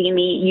coming to see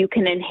me, you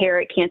can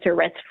inherit cancer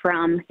risk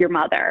from your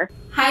mother.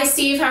 Hi,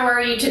 Steve. How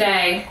are you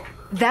today?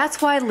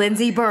 That's why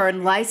Lindsay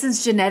Byrne,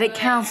 licensed genetic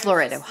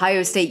counselor at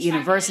Ohio State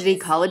University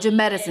College of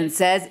Medicine,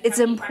 says it's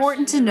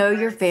important to know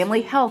your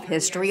family health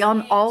history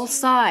on all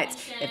sides.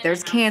 If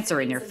there's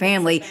cancer in your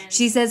family,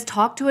 she says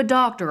talk to a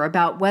doctor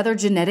about whether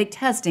genetic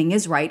testing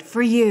is right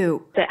for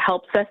you. It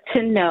helps us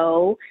to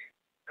know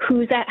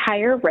who's at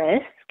higher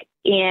risk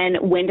and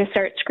when to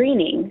start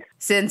screening.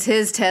 Since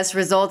his test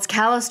results,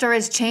 Callister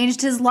has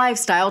changed his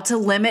lifestyle to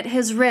limit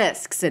his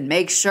risks and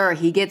make sure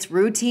he gets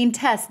routine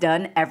tests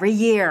done every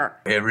year.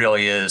 It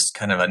really is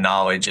kind of a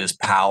knowledge is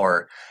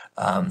power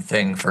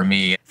thing for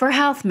me. For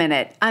Health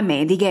Minute, I'm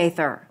Mandy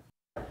Gaither.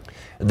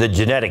 The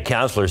genetic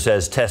counselor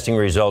says testing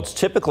results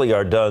typically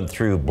are done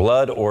through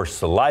blood or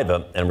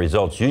saliva, and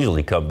results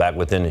usually come back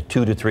within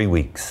 2 to 3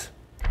 weeks.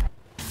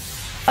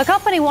 A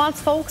company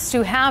wants folks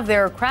to have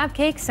their crab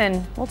cakes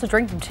and, well, to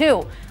drink them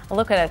too. A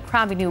look at a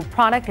crabby new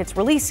product it's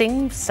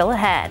releasing still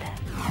ahead.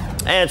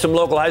 And some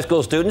local high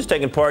school students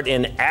taking part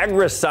in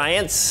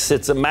agri-science.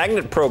 It's a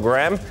magnet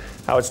program,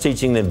 how it's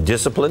teaching them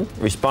discipline,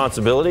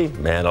 responsibility,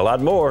 and a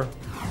lot more.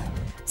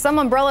 Some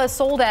umbrellas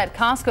sold at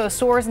Costco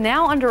stores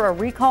now under a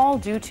recall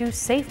due to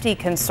safety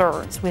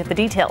concerns. We have the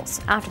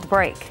details after the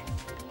break.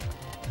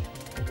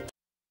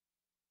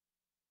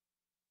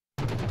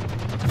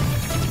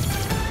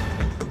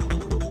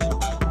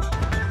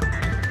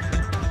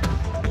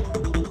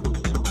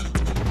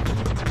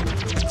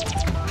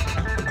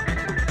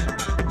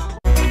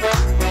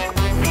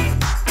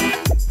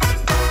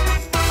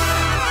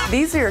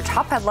 These are your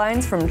top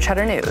headlines from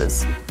Cheddar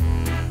News.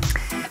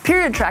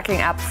 Period tracking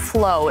app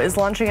Flow is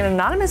launching an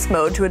anonymous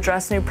mode to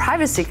address new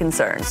privacy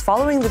concerns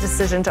following the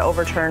decision to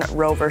overturn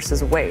Roe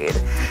v. Wade.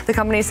 The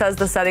company says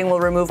the setting will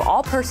remove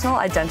all personal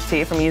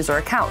identity from user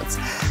accounts.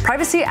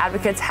 Privacy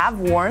advocates have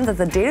warned that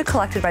the data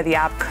collected by the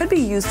app could be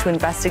used to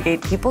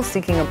investigate people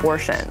seeking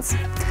abortions.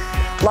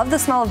 Love the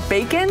smell of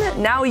bacon?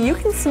 Now you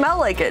can smell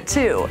like it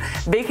too.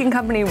 Bacon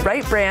company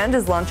Wright Brand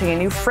is launching a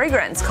new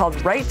fragrance called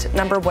Wright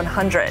No.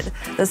 100.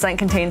 The scent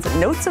contains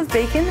notes of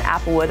bacon,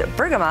 applewood,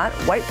 bergamot,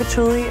 white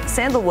patchouli,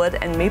 sandalwood,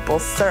 and maple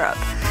syrup.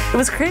 It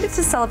was created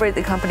to celebrate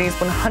the company's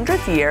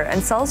 100th year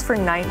and sells for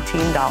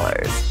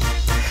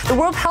 $19. The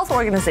World Health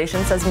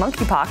Organization says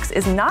monkeypox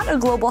is not a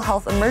global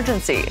health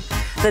emergency.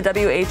 The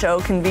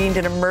WHO convened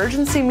an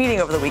emergency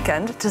meeting over the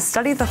weekend to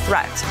study the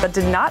threat, but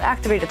did not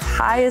activate its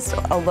highest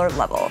alert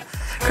level.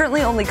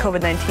 Currently, only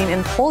COVID-19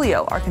 and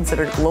polio are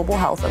considered global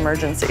health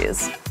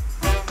emergencies.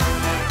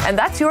 And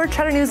that's your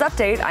Cheddar News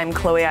Update. I'm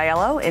Chloe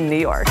Aiello in New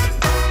York.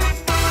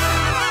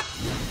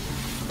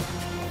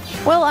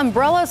 Well,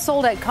 umbrellas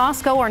sold at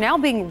Costco are now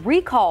being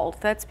recalled.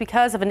 That's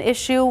because of an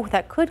issue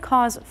that could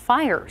cause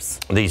fires.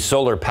 These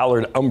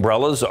solar-powered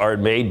umbrellas are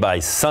made by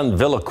Sun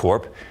Villa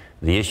Corp.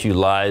 The issue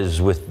lies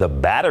with the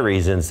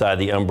batteries inside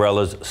the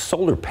umbrella's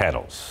solar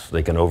panels.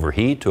 They can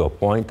overheat to a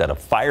point that a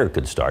fire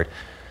could start.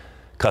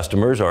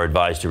 Customers are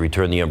advised to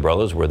return the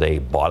umbrellas where they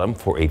bought them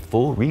for a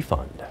full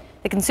refund.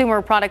 The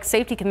Consumer Product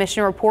Safety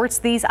Commission reports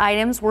these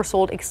items were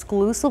sold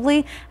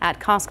exclusively at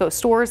Costco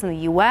stores in the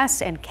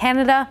U.S. and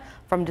Canada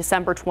from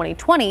December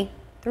 2020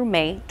 through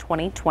May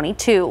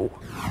 2022.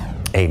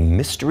 A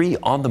mystery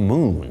on the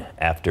moon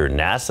after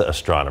NASA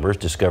astronomers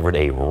discovered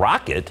a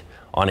rocket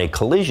on a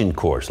collision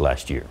course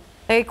last year.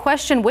 They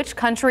question which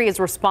country is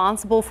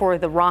responsible for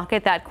the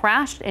rocket that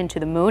crashed into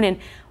the moon and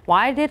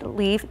why did it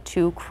leave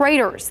 2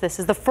 craters. This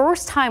is the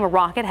first time a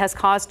rocket has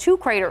caused 2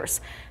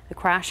 craters. The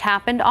crash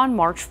happened on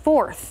March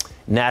 4th.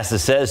 NASA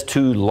says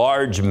 2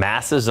 large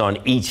masses on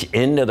each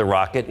end of the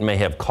rocket may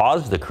have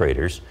caused the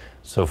craters.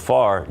 So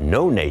far,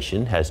 no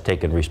nation has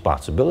taken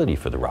responsibility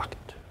for the rocket.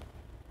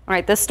 All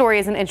right, this story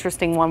is an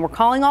interesting one. We're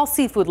calling all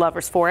seafood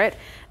lovers for it.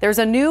 There's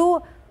a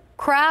new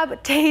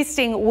crab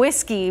tasting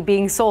whiskey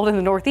being sold in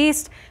the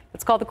Northeast.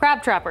 It's called the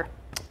Crab Trapper.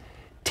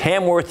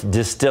 Tamworth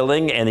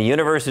Distilling and the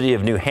University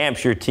of New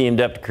Hampshire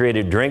teamed up to create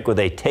a drink with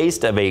a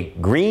taste of a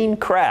green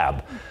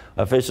crab.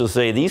 Officials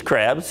say these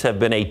crabs have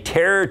been a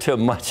terror to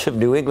much of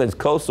New England's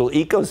coastal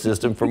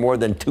ecosystem for more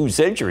than 2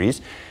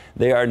 centuries.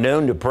 They are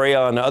known to prey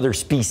on other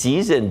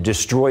species and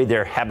destroy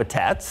their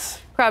habitats.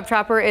 Crab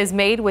Trapper is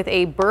made with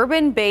a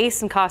bourbon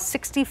base and costs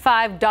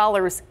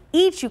 $65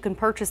 each. You can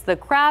purchase the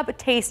crab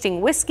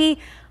tasting whiskey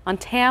on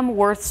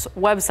Tamworth's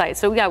website.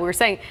 So yeah, we were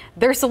saying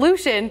their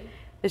solution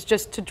is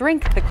just to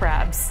drink the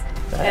crabs,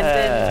 and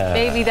then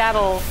maybe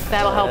that'll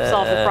help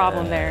solve the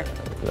problem there.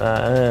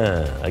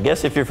 I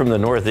guess if you're from the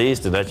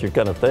Northeast and that's your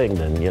kind of thing,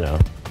 then you know,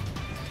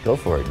 go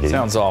for it, dude.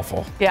 Sounds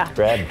awful. Yeah.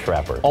 Crab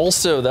Trapper.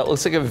 Also, that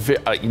looks like a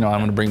I'm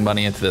going to bring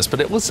money into this, but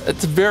it's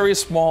a very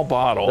small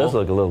bottle. It does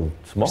look a little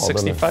small.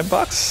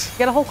 $65.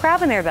 Get a whole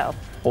crab in there though.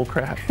 Whole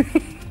crab.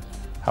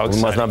 How exciting.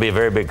 It must not be a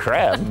very big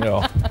crab.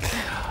 No.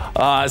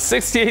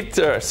 68,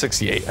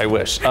 I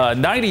wish.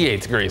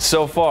 98 degrees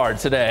so far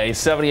today.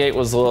 78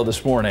 was the low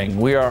this morning.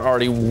 We are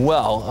already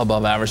well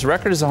above average. The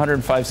record is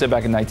 105 set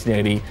back in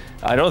 1980.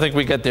 I don't think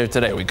we get there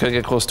today. We could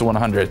get close to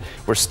 100.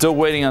 We're still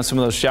waiting on some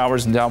of those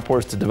showers and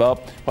downpours to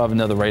develop. We'll have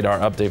another radar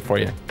update for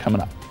you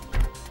coming up.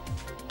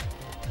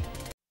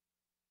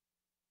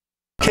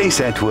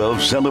 KSAT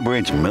 12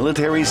 celebrates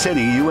Military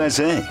City,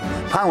 USA,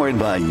 powered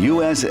by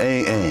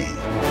USAA.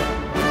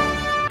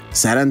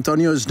 San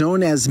Antonio is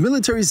known as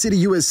Military City,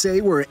 USA,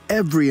 where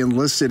every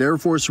enlisted Air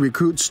Force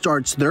recruit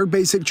starts their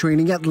basic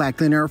training at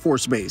Lackland Air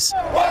Force Base.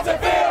 What's it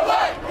feel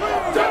like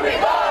to be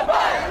bombed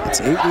by? It's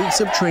 8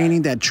 weeks of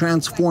training that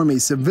transform a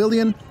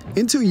civilian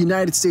into a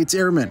United States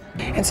Airman.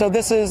 And so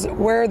this is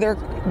where their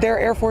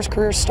Air Force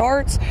career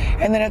starts,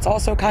 and then it's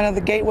also kind of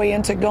the gateway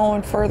into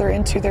going further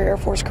into their Air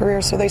Force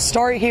career. So they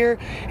start here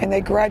and they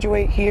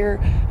graduate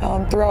here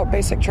throughout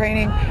basic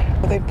training.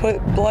 They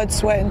put blood,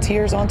 sweat, and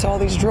tears onto all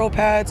these drill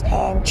pads,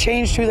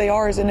 changed who they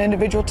are as an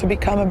individual to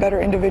become a better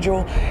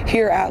individual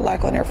here at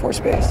Lackland Air Force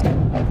Base.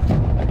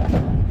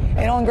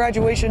 And on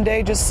graduation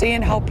day, just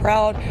seeing how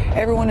proud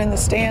everyone in the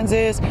stands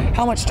is,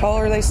 how much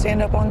taller they stand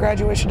up on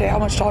graduation day, how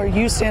much taller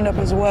you stand up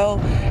as well.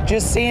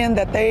 Just seeing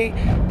that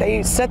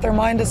they set their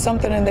mind to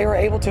something and they were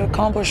able to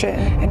accomplish it.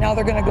 And now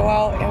they're going to go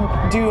out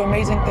and do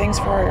amazing things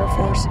for our Air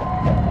Force.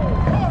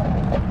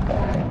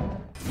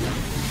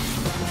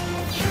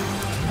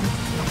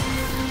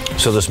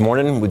 So this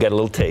morning we got a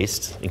little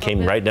taste. It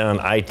came right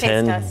down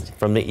I-10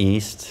 from the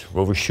east,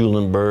 over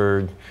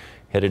Schulenburg,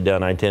 headed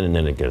down I-10, and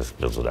then it goes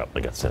fizzled out.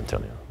 We got San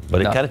Antonio. But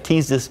it kind of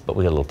teased us, but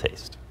we got a little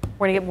taste.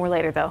 We're going to get more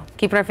later, though.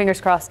 Keeping our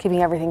fingers crossed,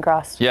 keeping everything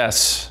crossed.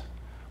 Yes,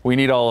 we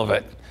need all of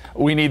it.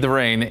 We need the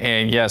rain,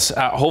 and yes,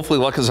 hopefully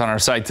luck is on our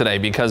side today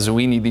because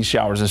we need these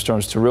showers and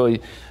storms to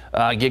really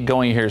get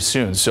going here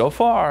soon. So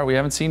far, we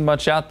haven't seen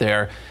much out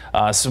there.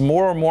 Some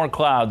more and more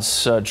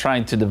clouds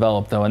trying to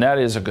develop, though, and that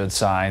is a good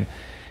sign.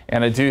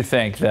 And I do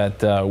think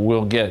that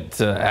we'll get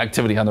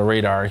activity on the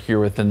radar here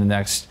within the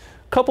next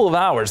couple of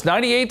hours.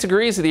 98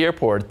 degrees at the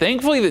airport.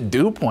 Thankfully, the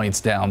dew point's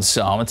down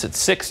some. It's at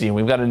 60, and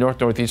we've got a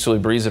north-northeasterly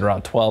breeze at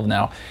around 12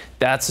 now.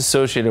 That's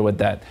associated with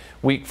that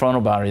weak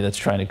frontal boundary that's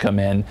trying to come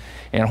in,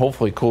 and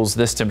hopefully cools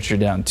this temperature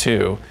down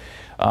too.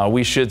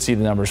 We should see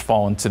the numbers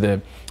fall into the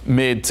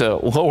mid to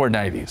lower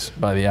 90s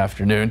by the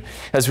afternoon.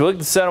 As we look at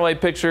the satellite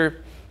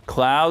picture,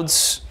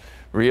 clouds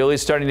really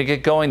starting to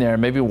get going there.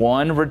 Maybe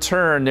one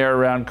return there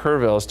around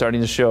Kerrville,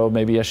 starting to show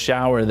maybe a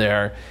shower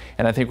there.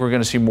 And I think we're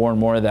going to see more and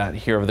more of that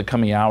here over the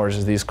coming hours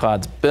as these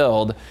clouds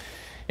build.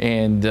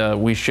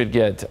 And we should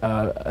get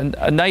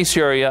a nice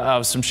area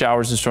of some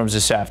showers and storms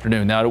this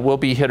afternoon. Now, it will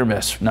be hit or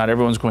miss. Not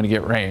everyone's going to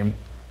get rain,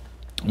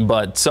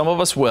 but some of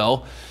us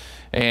will.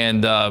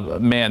 And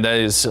man, that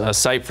is a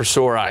sight for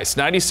sore eyes.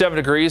 97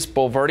 degrees,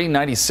 Bulverde,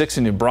 96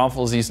 in New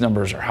Braunfels. These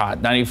numbers are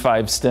hot.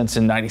 95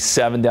 Stinson,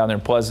 97 down there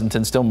in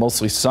Pleasanton. Still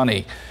mostly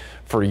sunny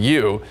for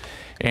you.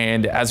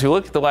 And as we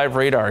look at the live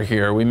radar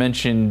here, we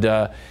mentioned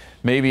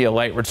maybe a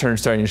light return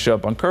starting to show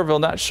up on Kerrville,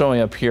 not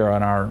showing up here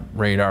on our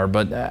radar,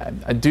 but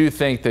I do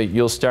think that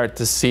you'll start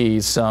to see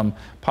some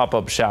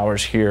pop-up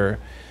showers here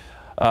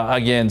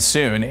again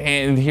soon.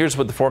 And here's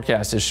what the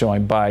forecast is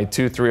showing. By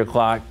 2, 3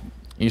 o'clock,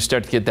 you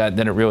start to get that,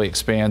 then it really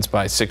expands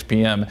by 6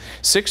 p.m.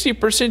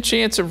 60%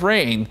 chance of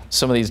rain.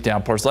 Some of these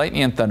downpours,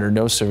 lightning and thunder,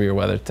 no severe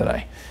weather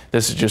today.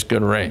 This is just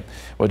good rain,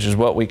 which is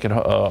what we could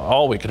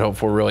all we could hope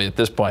for really at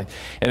this point.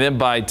 And then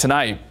by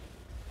tonight,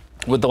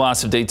 with the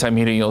loss of daytime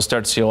heating, you'll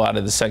start to see a lot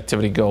of this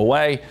activity go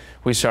away.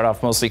 We start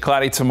off mostly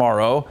cloudy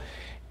tomorrow,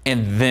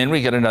 and then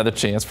we get another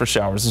chance for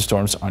showers and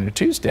storms on your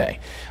Tuesday.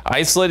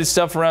 Isolated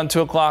stuff around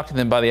 2 o'clock, and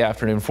then by the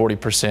afternoon,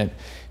 40%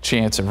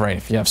 chance of rain.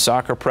 If you have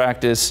soccer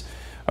practice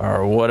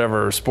or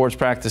whatever sports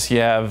practice you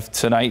have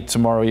tonight,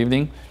 tomorrow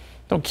evening,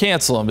 don't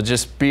cancel them, but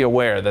just be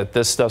aware that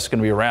this stuff's going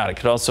to be around. It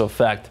could also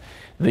affect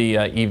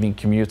the evening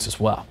commutes as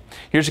well.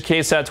 Here's a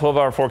KSAT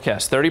 12-hour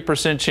forecast.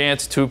 30%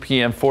 chance 2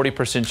 p.m.,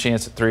 40%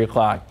 chance at 3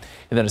 o'clock,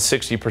 and then a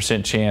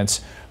 60%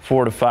 chance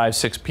 4 to 5,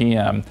 6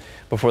 p.m.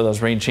 before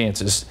those rain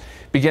chances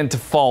begin to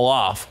fall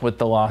off with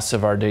the loss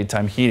of our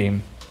daytime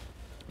heating.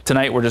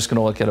 Tonight, we're just going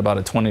to look at about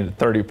a 20 to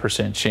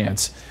 30%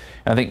 chance.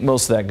 I think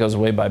most of that goes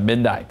away by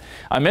midnight.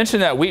 I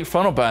mentioned that weak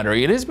frontal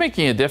boundary. It is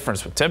making a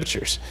difference with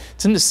temperatures.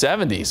 It's in the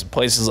 70s in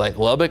places like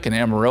Lubbock and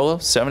Amarillo,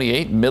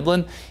 78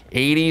 Midland,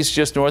 80s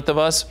just north of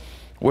us.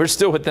 We're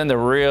still within the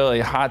really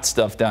hot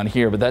stuff down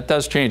here, but that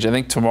does change. I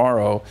think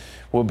tomorrow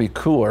will be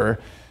cooler.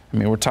 I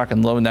mean, we're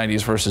talking low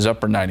 90s versus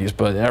upper 90s,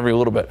 but every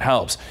little bit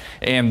helps.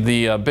 And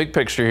the big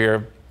picture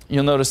here,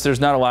 you'll notice there's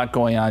not a lot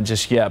going on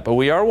just yet, but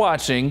we are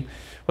watching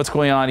what's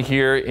going on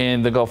here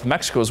in the Gulf of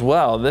Mexico as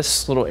well.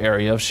 This little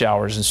area of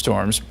showers and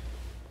storms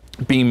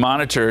being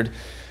monitored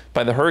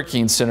by the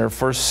Hurricane Center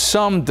for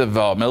some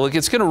development. Look,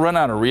 it's going to run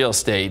out of real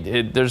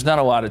estate. There's not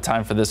a lot of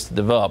time for this to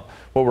develop.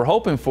 What we're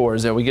hoping for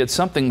is that we get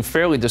something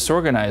fairly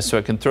disorganized so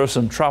it can throw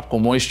some tropical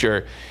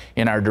moisture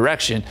in our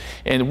direction.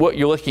 And what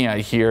you're looking at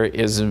here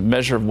is a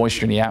measure of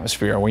moisture in the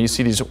atmosphere. When you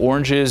see these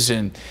oranges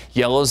and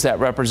yellows, that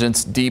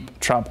represents deep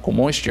tropical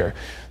moisture.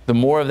 The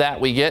more of that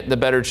we get, the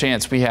better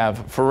chance we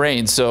have for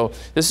rain. So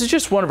this is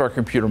just one of our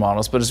computer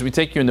models, but as we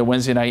take you into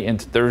Wednesday night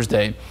into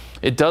Thursday,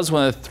 it does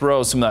want to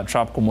throw some of that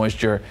tropical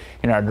moisture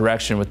in our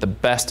direction, with the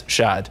best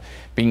shot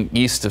being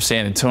east of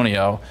San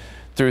Antonio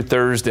through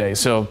Thursday.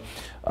 So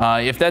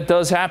if that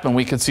does happen,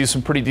 we could see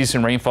some pretty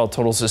decent rainfall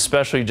totals,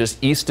 especially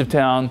just east of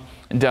town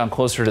and down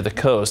closer to the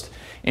coast.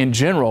 In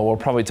general, we're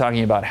probably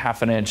talking about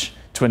 ½ inch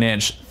to an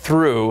inch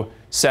through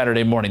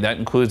Saturday morning. That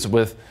includes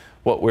with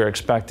what we're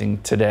expecting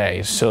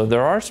today. So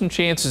there are some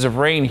chances of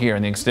rain here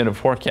in the extended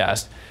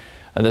forecast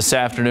this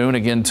afternoon,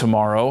 again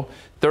tomorrow,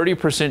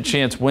 30%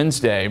 chance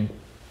Wednesday,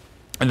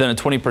 and then a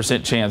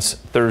 20% chance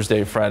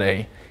Thursday,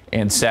 Friday,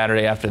 and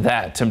Saturday. After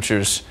that,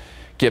 temperatures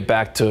get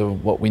back to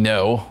what we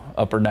know,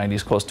 upper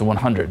 90s, close to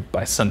 100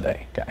 by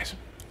Sunday, guys.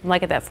 I'm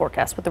liking that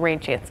forecast with the rain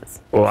chances.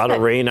 A lot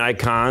of rain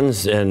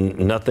icons and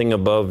nothing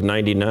above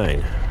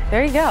 99.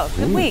 There you go.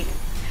 Good week.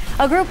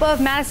 A group of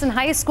Madison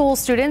High School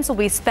students will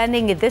be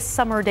spending this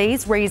summer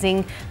days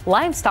raising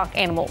livestock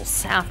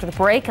animals. After the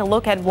break, a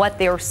look at what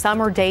their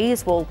summer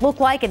days will look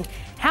like and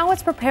how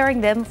it's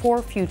preparing them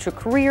for future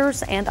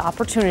careers and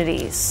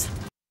opportunities.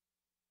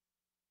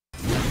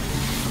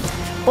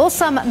 Well,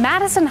 some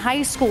Madison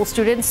High School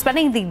students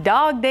spending the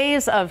dog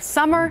days of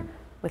summer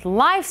with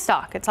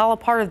livestock. It's all a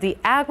part of the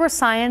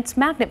Agri-Science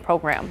Magnet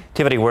program.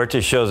 Tiffany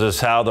Huertas shows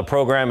us how the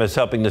program is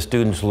helping the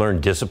students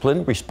learn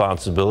discipline,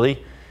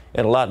 responsibility,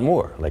 and a lot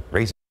more, like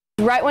raising.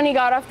 Right when he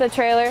got off the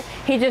trailer,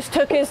 he just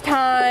took his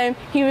time.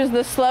 He was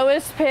the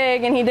slowest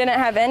pig and he didn't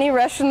have any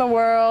rush in the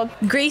world.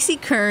 Gracie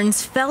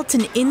Kearns felt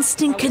an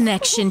instant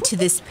connection to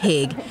this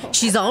pig.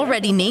 She's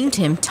already named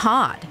him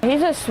Todd.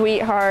 He's a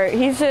sweetheart.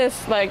 He's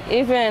just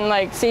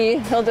see,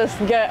 he'll just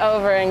get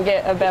over and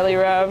get a belly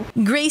rub.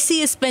 Gracie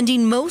is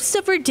spending most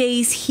of her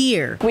days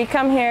here. We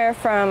come here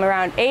from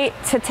around 8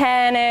 to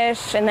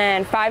 10-ish and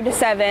then 5 to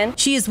 7.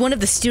 She is one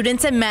of the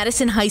students at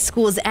Madison High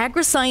School's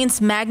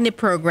Agri-Science Magnet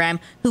program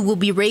who will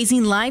be raising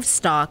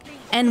livestock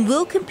and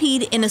will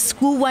compete in a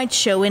school-wide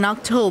show in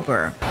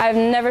October. I've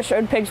never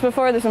showed pigs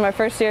before. This is my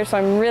first year, so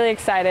I'm really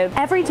excited.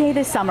 Every day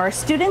this summer,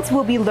 students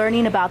will be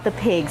learning about the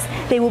pigs.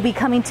 They will be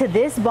coming to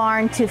this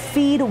barn to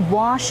feed,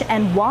 wash,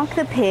 and walk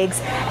the pigs,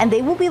 and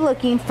they will be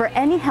looking for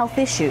any health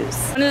issues.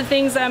 One of the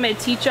things that I'm going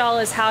to teach y'all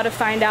is how to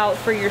find out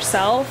for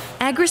yourself.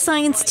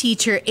 Agri-Science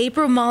teacher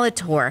April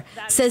Molitor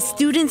says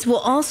students will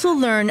also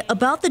learn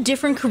about the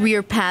different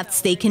career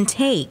paths they can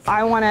take.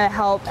 I want to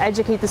help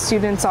educate the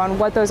students on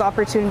what those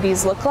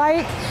opportunities look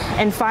like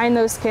and find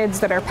those kids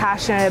that are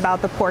passionate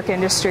about the pork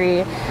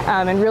industry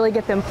and really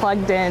get them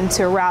plugged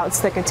into routes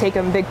that could take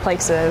them big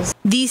places.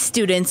 These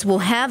students will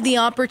have the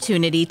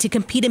opportunity to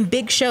compete in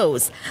big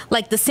shows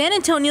like the San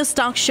Antonio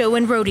Stock Show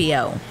and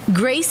Rodeo.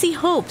 Gracie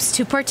hopes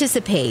to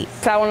participate.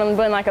 So I want to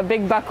win like a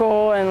big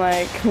buckle and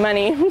like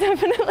money,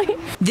 definitely.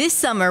 This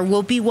summer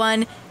will be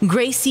one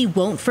Gracie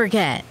won't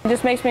forget. It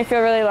just makes me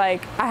feel really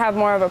like I have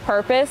more of a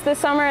purpose this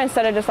summer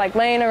instead of just like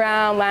laying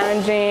around,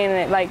 lounging,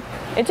 and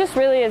it just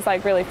really is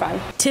like really fun.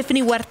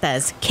 Tiffany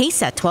Huertas,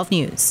 KSAT 12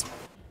 News.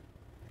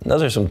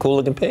 Those are some cool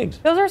looking pigs.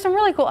 Those are some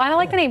really cool. I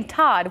like the name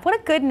Todd. What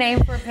a good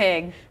name for a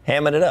pig.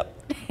 Hamming it up.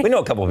 We know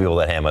a couple of people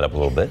that ham it up a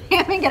little bit.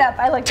 Hamming it up.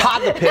 I like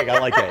Todd the pig. I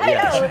like that.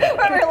 Yes. We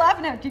were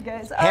laughing at you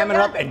guys. Hamming it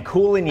up and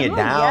cooling you down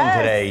yes.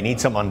 today. You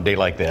need something on a day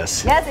like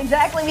this. Yes,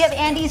 exactly. We have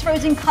Andy's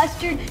frozen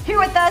custard here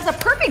with us. A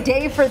perfect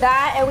day for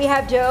that. And we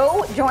have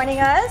Joe joining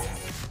us.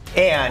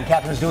 And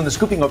Catherine's doing the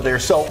scooping over there.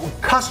 So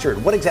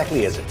custard, what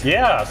exactly is it?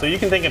 Yeah, so you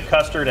can think of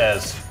custard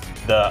as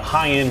the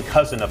high-end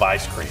cousin of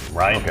ice cream,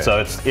 right? Okay. So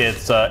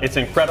it's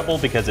incredible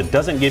because it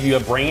doesn't give you a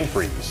brain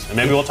freeze. And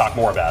maybe we'll talk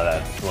more about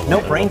that.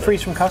 No brain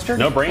freeze from custard?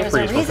 No brain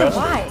freeze from custard. There's a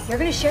reason why. You're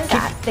going to share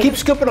that. Keep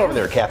scooping over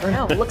there, Catherine.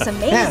 No, it looks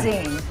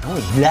amazing.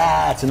 Oh,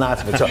 lots and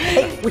lots of it. So,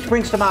 hey, which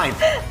brings to mind,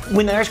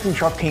 when the ice cream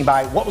truck came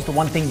by, what was the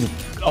one thing you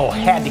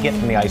had to get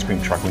from the ice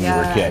cream truck when you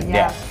were a kid?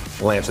 Yeah.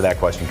 We'll answer that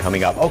question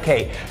coming up.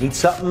 Okay, need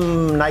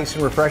something nice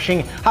and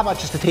refreshing? How about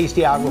just a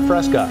tasty agua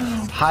fresca?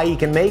 How you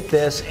can make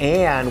this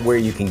and where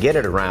you can get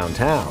it around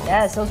town.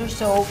 Yes, those are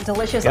so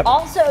delicious. Yep.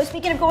 Also,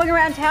 speaking of going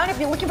around town, if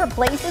you're looking for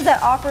places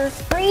that offer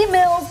free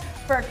meals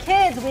for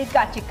kids, we've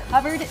got you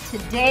covered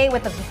today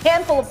with a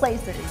handful of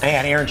places.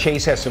 And Aaron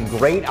Chase has some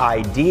great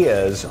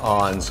ideas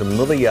on some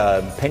really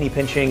penny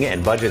pinching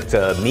and budget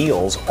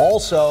meals.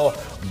 Also,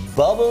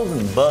 Bubbles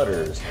and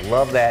Butters.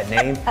 Love that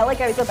name. I like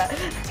how you said that.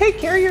 Take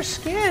care of your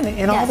skin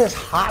in all this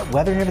hot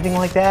weather and everything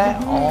like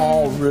that.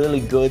 All really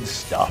good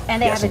stuff.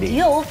 And they have a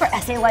deal for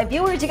SA Live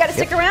viewers. You got to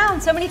stick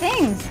around. So many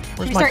things.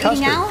 Where's Should we my start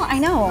eating custard? now? I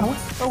know.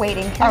 We're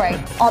waiting. All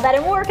right. All that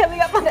and more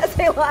coming up on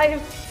SA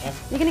Live.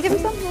 You gonna give me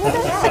something?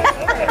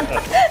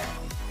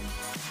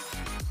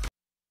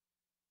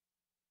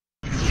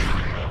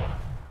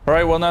 All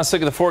right, well, now let's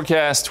look at the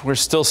forecast. We're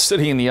still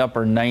sitting in the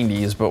upper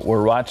 90s, but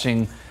we're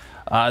watching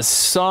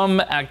some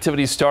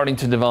activity starting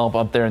to develop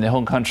up there in the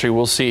whole country.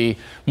 We'll see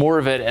more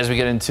of it as we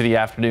get into the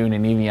afternoon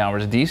and evening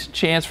hours. A decent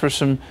chance for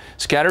some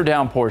scattered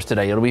downpours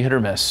today. It'll be hit or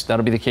miss.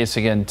 That'll be the case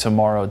again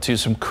tomorrow, too.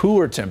 Some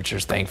cooler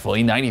temperatures,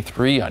 thankfully.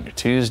 93 on your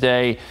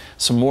Tuesday.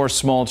 Some more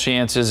small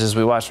chances as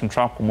we watch some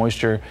tropical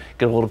moisture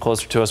get a little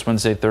closer to us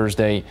Wednesday,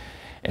 Thursday,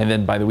 and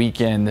then by the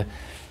weekend,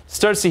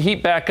 starts to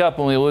heat back up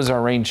and we lose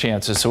our rain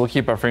chances. So we'll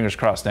keep our fingers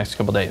crossed next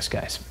couple days,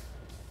 guys.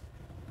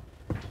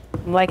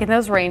 I'm liking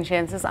those rain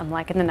chances. I'm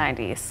liking the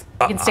 90s.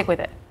 You can stick with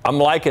it. I'm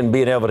liking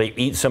being able to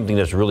eat something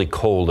that's really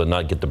cold and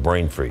not get the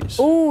brain freeze.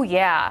 Oh,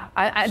 yeah.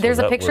 So there's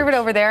a that picture of it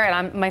over there,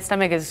 and my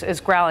stomach is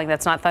growling.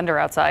 That's not thunder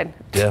outside.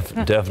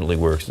 Definitely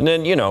works. And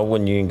then,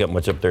 when you ain't got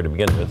much up there to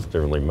begin with, it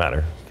doesn't really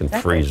matter. It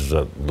can freeze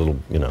a little,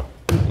 you know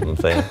what I'm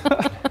saying?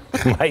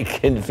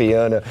 Mike and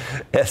Fiona,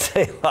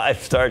 SA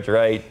Live starts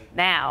right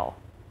now.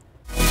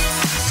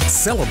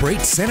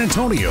 Celebrate San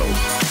Antonio.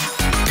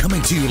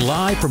 Coming to you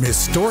live from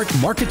historic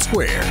Market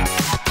Square.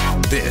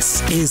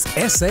 This is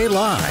SA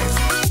Live.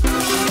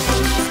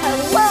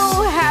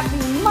 Hello, happy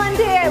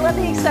Monday. I love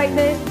the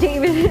excitement.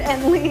 David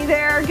and Lee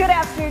there. Good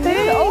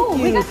afternoon.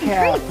 We got some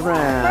treats.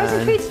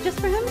 Frozen treats just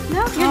for him?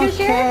 No? You're going to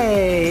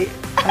share?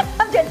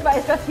 I'm Jen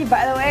Tobias Trustee,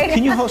 by the way.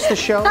 Can you host the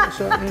show?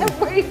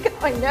 Where are you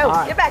going?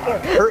 No, get back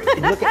here.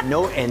 Look at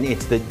and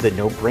it's the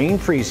no brain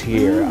freeze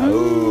here.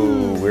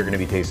 Oh, we're going to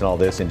be tasting all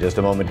this in just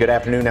a moment. Good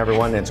afternoon,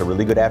 everyone. It's a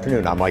really good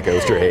afternoon. I'm Mike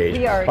Osterhage.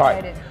 We are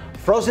excited.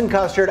 Frozen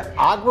custard,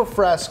 agua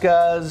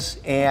frescas,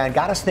 and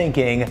got us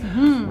thinking,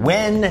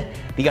 when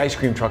the ice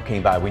cream truck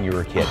came by when you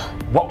were a kid,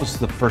 what was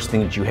the first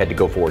thing that you had to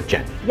go for,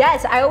 Jen?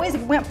 Yes, I always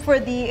went for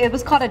it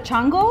was called a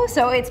chango,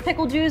 so it's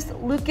pickle juice,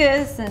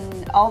 Lucas,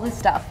 and all this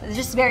stuff. It's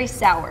just very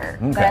sour,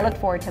 but I look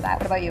forward to that.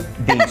 What about you?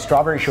 The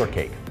strawberry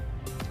shortcake.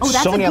 Oh,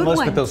 that's so many a on good the list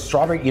one. with those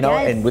strawberry,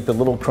 and with the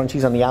little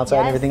crunchies on the outside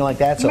and everything like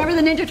that. So Remember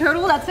the Ninja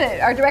Turtle? That's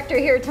it. Our director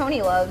here,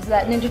 Tony, loves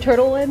that Ninja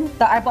Turtle one.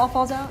 The eyeball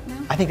falls out. No?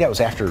 I think that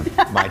was after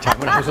my time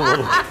when I was a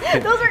little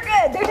kid. Those are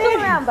good. They're still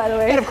around, by the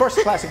way. And of course,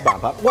 the classic Bomb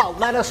Pop. Well,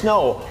 let us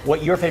know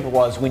what your favorite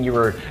was when you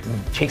were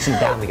chasing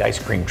down the ice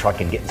cream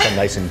truck and getting some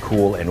nice and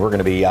cool. And we're going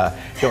to be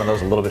showing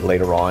those a little bit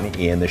later on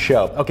in the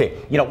show. Okay,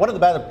 one of the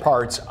better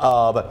parts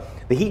of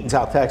the heat in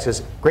South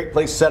Texas, great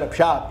place to set up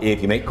shop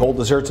if you make cold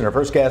desserts. And our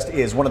first guest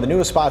is one of the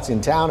newest spots in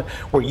town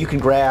where you can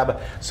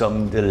grab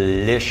some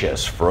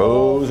delicious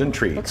frozen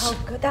treats. Look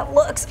how good that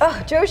looks.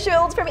 Oh, Joe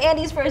Shields from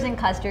Andy's Frozen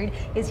Custard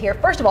is here.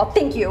 First of all,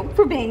 thank you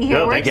for being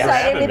here. We're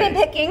excited. We've been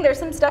picking. There's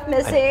some stuff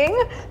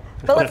missing.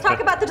 But let's talk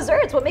about the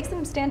desserts. What makes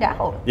them stand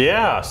out?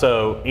 Yeah,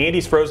 so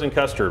Andy's Frozen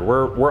Custard,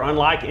 we're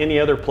unlike any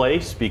other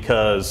place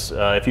because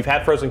if you've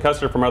had frozen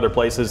custard from other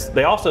places,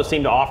 they also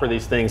seem to offer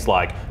these things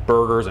like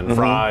burgers and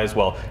fries.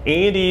 Well,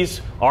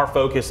 Andy's, our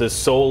focus is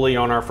solely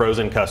on our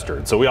frozen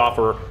custard. So we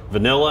offer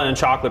vanilla and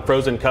chocolate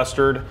frozen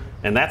custard,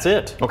 and that's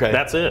it. Okay.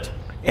 That's it.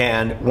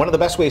 And one of the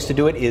best ways to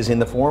do it is in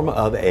the form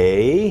of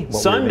a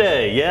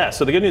sundae. Yeah.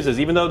 So the good news is,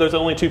 even though there's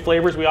only 2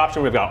 flavors we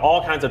option, we've got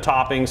all kinds of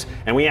toppings,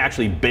 and we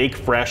actually bake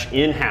fresh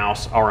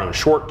in-house our own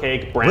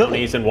shortcake,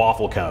 brownies, and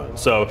waffle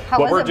cones. So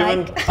what we're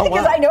doing,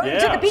 because I know you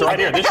took a piece. So right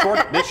here,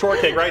 this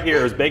shortcake right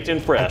here is baked in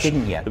fresh. I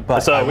didn't yet,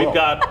 but so we've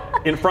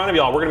got in front of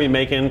y'all, we're going to be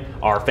making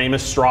our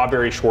famous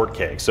strawberry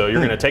shortcake. So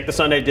you're going to take the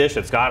sundae dish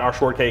that's got our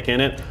shortcake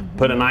in it,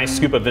 put a nice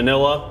scoop of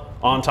vanilla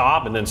on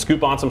top, and then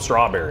scoop on some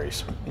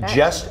strawberries.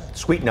 Just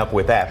sweeten up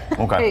with that.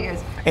 Okay. There you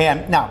go.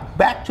 And now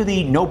back to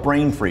the no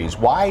brain freeze.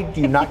 Why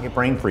do you not get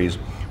brain freeze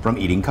from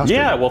eating custard?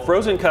 Yeah, well,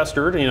 frozen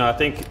custard, I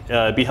think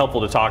it'd be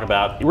helpful to talk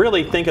about.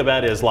 Really think of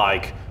it as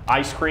like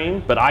ice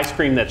cream, but ice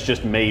cream that's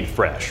just made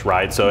fresh,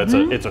 right? So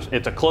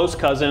it's a close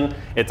cousin.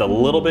 It's a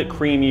little bit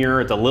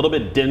creamier. It's a little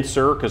bit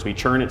denser because we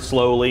churn it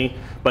slowly,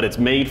 but it's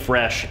made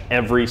fresh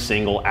every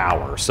single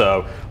hour.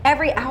 So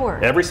every hour.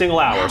 Every single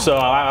hour. Wow. So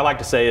I like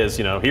to say is,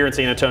 here in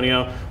San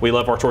Antonio, we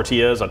love our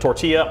tortillas. A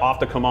tortilla off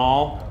the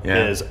comal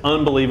is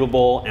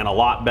unbelievable and a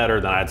lot better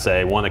than I'd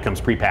say one that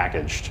comes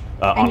prepackaged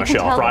on a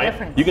shelf,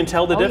 right? You can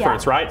tell the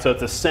difference, right? So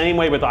it's the same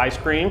way with ice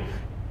cream.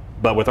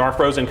 But with our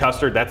frozen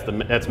custard,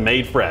 that's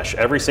made fresh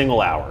every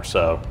single hour.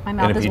 So my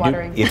mouth is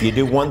watering. If you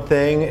do one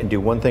thing and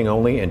do one thing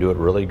only and do it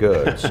really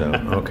good. So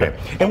okay.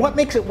 And what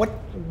makes it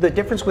the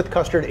difference with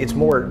custard? It's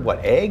more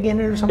egg in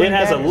it or something? It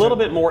has a little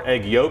bit more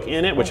egg yolk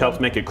in it, which helps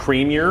make it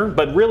creamier.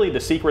 But really, the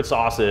secret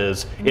sauce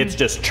is it's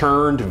just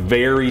churned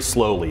very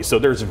slowly. So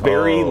there's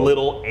very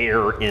little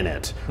air in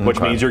it, which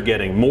means you're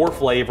getting more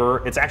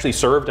flavor. It's actually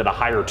served at a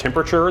higher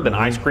temperature than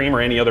ice cream or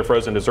any other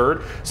frozen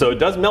dessert. So it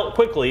does melt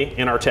quickly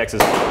in our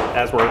Texas,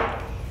 as we're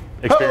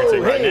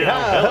experiencing right now.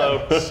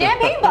 Hello.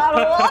 Champagne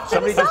bottle off to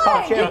Somebody the just side.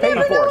 popped champagne You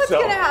never know for us, what's so.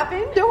 going to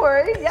happen. Don't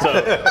worry.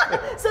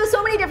 Yeah.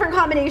 So many different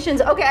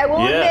combinations. Okay, I will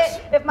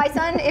admit, if my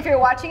son, if you're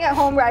watching at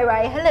home,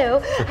 Rai, hello.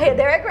 Hey,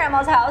 they're at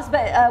Grandma's house,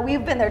 but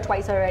we've been there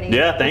twice already.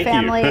 Yeah, thank you.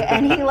 Family,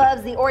 and he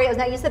loves the Oreos.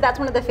 Now, you said that's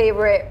one of the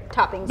favorite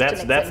toppings.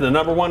 That's the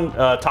number one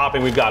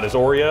topping we've got is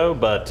Oreo.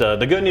 But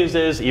the good news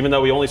is, even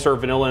though we only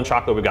serve vanilla and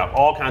chocolate, we've got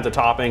all kinds of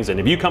toppings. And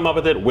if you come up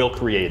with it, we'll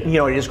create it.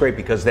 It is great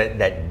because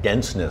that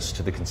denseness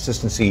to the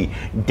consistency,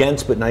 dense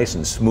but nice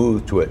and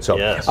smooth to it. So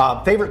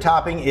favorite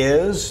topping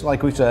is,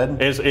 like we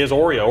said, is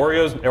Oreo.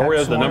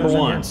 Oreo's the number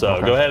one. So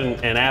go ahead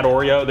and add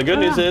Oreo. The good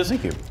news is,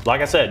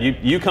 like I said,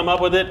 you come up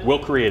with it, we'll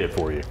create it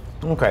for you.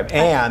 Okay.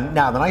 And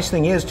now the nice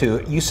thing is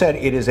too, you said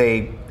it is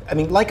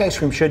like ice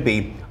cream should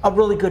be, a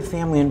really good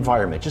family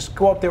environment. Just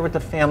go up there with the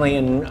family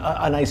and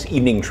a nice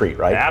evening treat,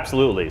 right?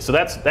 Absolutely. So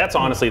that's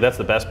honestly, that's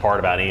the best part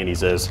about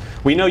Andy's is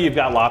we know you've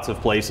got lots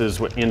of places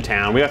in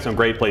town. We got some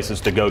great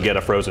places to go get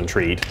a frozen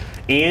treat.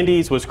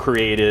 Andy's was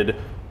created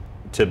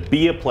to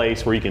be a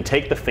place where you can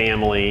take the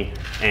family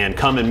and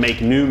come and make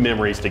new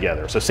memories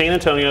together. So San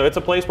Antonio, it's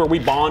a place where we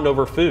bond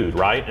over food,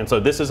 right? And so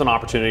this is an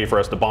opportunity for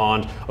us to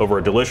bond over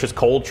a delicious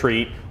cold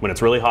treat when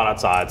it's really hot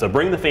outside. So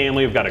bring the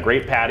family. We've got a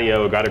great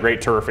patio. We've got a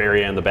great turf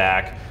area in the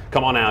back.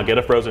 Come on out, get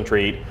a frozen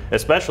treat.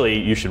 Especially,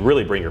 you should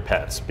really bring your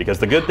pets, because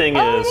the good thing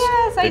is,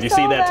 if you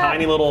see that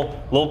tiny little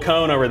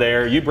cone over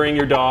there, you bring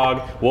your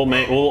dog.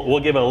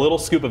 We'll give a little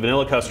scoop of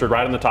vanilla custard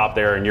right on the top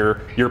there, and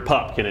your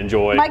pup can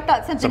enjoy Mike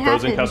thought something some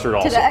frozen custard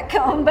also. to that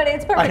cone, but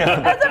it's perfect.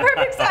 That's a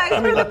perfect size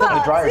for the pups.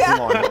 The dryer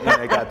too long.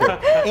 They got there.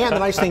 And the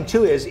nice thing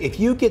too is, if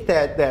you get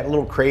that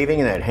little craving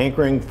and that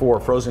hankering for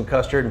frozen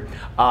custard,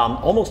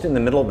 almost in the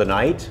middle of the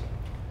night,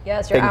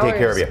 yes, they can take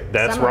care of you.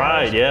 That's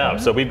right, yeah.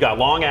 So we've got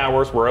long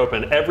hours. We're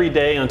open every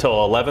day until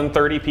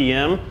 11:30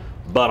 p.m.,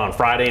 but on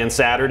Friday and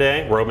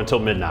Saturday, we're open until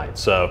midnight.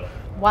 So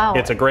wow.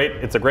 It's a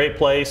great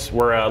place.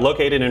 We're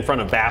located in front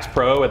of Bass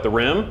Pro at the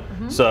Rim.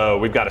 So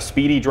we've got a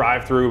speedy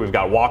drive-through. We've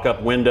got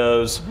walk-up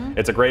windows.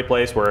 It's a great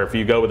place where if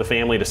you go with a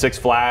family to Six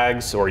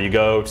Flags or you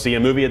go see a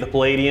movie at the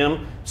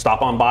Palladium,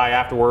 stop on by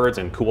afterwards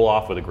and cool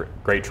off with a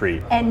great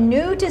treat. And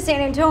new to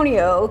San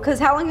Antonio, because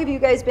how long have you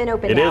guys been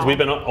open now? We've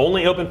been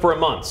only open for a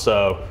month,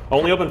 so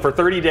only open for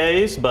 30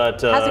 days,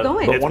 but how's it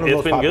going?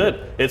 It's been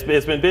good.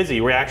 It's been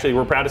busy.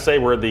 We're proud to say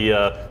we're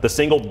the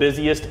single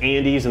busiest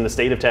Andy's in the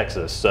state of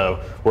Texas. So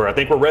I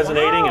think we're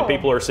resonating, and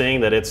people are seeing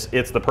that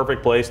it's the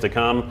perfect place to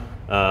come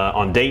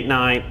on date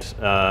night,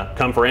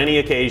 come for any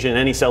occasion,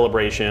 any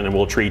celebration, and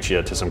we'll treat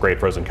you to some great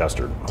frozen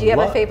custard. Do you have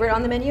a favorite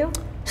on the menu?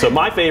 So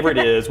my favorite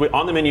is,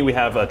 on the menu we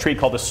have a treat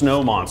called the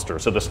Snow Monster.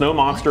 So the Snow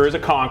Monster is a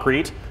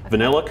concrete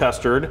vanilla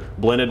custard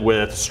blended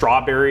with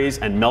strawberries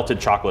and melted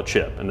chocolate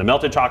chip. And the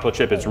melted chocolate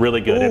chip is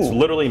really good. It's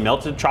literally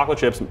melted chocolate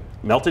chips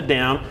melted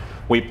down.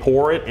 We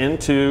pour it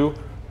into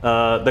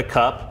the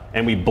cup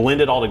and we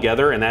blend it all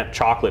together, and that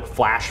chocolate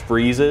flash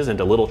freezes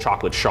into little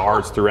chocolate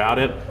shards throughout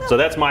it. So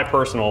that's my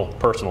personal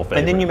favorite.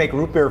 And then you make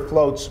root beer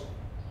floats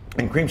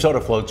and cream soda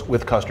floats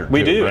with custard. We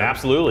too, do, right?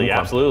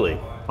 absolutely.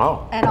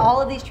 Oh. And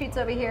all of these treats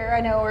over here, I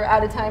know we're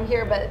out of time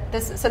here, but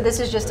this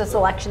is just a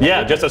selection.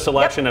 Yeah, just a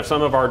selection of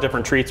some of our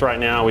different treats right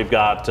now. We've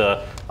got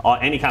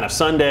any kind of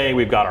sundae.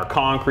 We've got our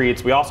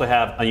concretes. We also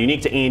have a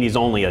unique to Andy's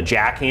only, a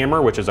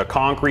jackhammer, which is a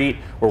concrete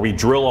where we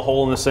drill a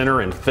hole in the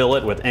center and fill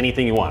it with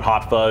anything you want.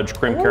 Hot fudge,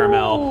 creme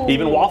caramel,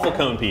 even waffle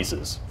cone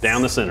pieces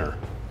down the center.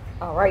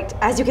 All right,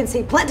 as you can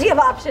see, plenty of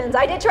options.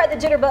 I did try the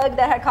jitterbug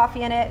that had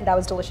coffee in it. That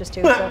was delicious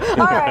too. So.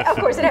 All right, of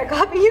course it had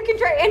coffee. You can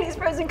try Andy's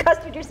frozen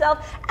custard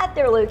yourself at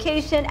their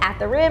location at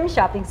the Rim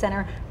Shopping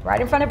Center, right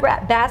in front of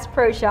Bass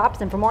Pro Shops.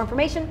 And for more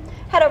information,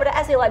 head over to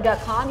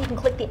SALive.com. You can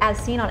click the As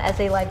Seen on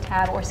SA Live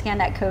tab or scan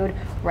that code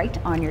right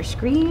on your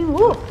screen.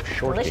 Woo,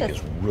 shortcake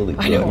delicious. is really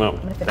good. I know. Well,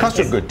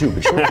 custard good too,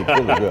 but shortcake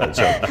really good.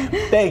 So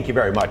thank you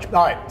very much.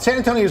 All right, San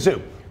Antonio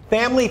Zoo.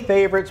 Family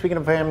favorite, speaking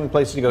of family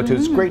places to go to,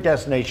 it's a great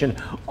destination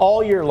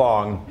all year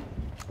long.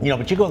 You know,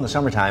 but you go in the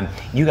summertime,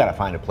 you got to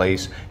find a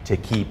place to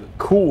keep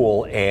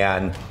cool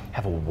and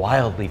have a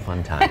wildly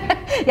fun time.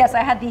 Yes,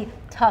 I had the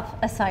tough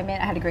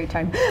assignment. I had a great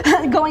time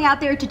going out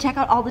there to check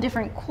out all the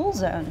different cool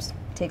zones.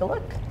 Take a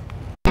look.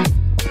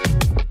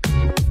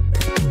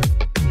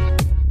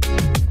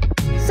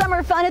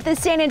 Summer fun at the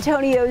San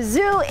Antonio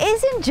Zoo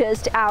isn't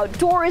just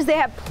outdoors. They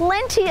have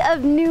plenty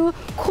of new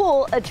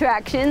cool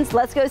attractions.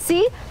 Let's go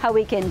see how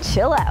we can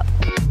chill out.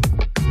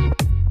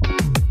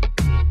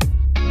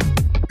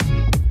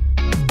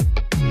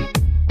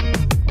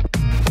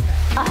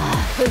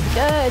 Ah, this is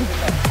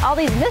good. All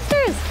these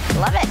misters,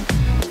 love it.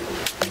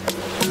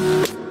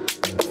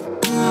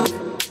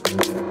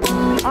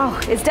 Oh,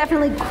 it's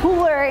definitely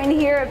cooler in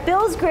here. It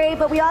feels great,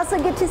 but we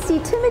also get to see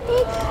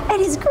Timothy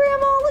and his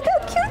grandma. Look how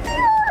cute they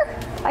are.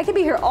 I could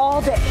be here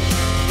all day.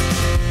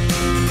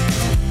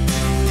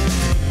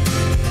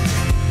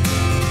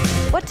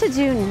 What to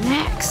do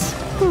next?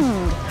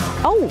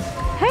 Oh,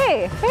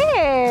 hey,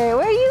 where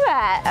are you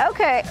at?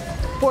 Okay,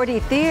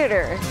 4D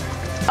Theater.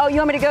 Oh, you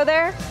want me to go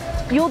there?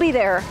 You'll be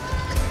there.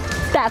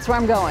 That's where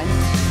I'm going.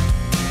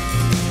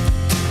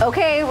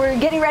 Okay, we're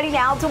getting ready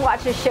now to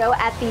watch a show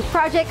at the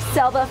Project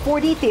Selva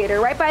 4D Theater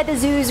right by the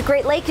zoo's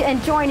Great Lake,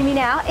 and joining me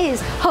now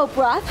is Hope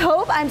Roth.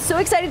 Hope, I'm so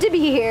excited to be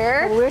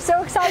here. Well, we're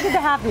so excited to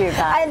have you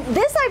guys. And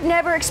this I've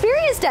never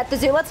experienced at the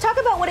zoo. Let's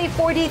talk about what a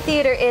 4D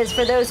theater is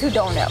for those who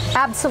don't know.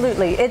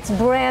 Absolutely, it's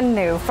brand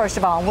new, first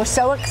of all. We're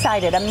so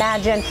excited.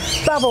 Imagine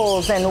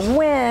bubbles and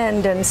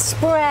wind and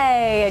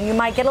spray, and you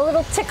might get a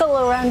little tickle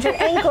around your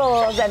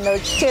ankles, and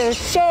those chairs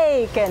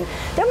shake, and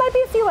there might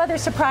be a few other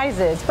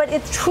surprises, but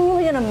it's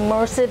truly an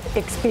immersive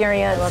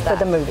experience for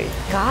the movie.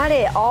 Got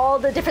it. All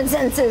the different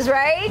senses,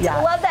 right?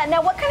 Yeah. Love that.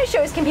 Now, what kind of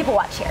shows can people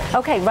watch here?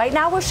 Okay, right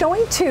now we're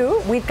showing two.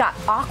 We've got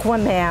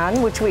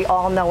Aquaman, which we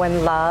all know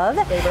and love.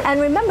 Favorite. And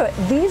remember,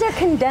 these are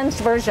condensed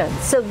versions.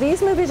 So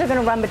these movies are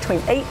going to run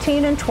between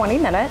 18 and 20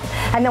 minutes.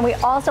 And then we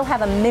also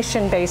have a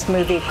mission-based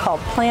movie called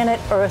Planet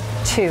Earth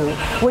 2,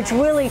 which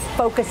really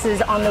focuses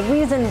on the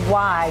reason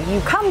why you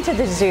come to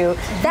the zoo.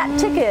 That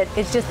ticket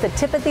is just the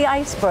tip of the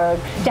iceberg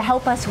to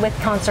help us with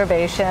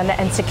conservation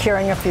and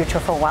securing a future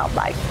for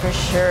wildlife. For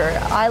sure.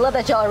 I love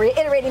that y'all are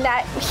reiterating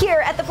that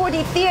here at the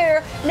 4D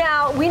Theater.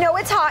 Now, we know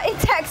it's hot in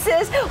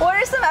Texas. What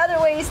are some other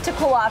ways to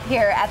cool off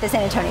here at the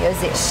San Antonio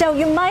Zoo? So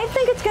you might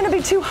think it's going to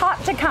be too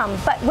hot to come,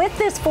 but with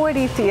this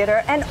 4D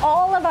Theater and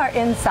all of our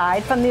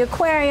inside, from the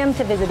aquarium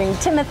to visiting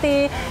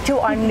Timothy to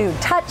our new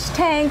touch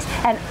tanks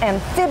and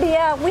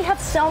amphibia, we have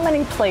so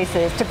many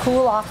places to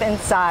cool off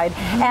inside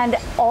and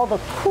all the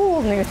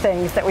cool new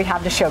things that we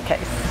have to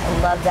showcase.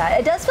 I love that.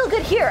 It does feel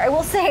good here, I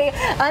will say,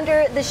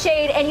 under the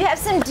shade, and you have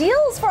some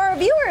deals for our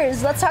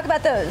viewers. Let's talk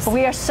about those.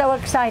 We are so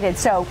excited.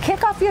 So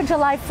kick off your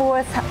July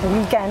 4th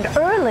weekend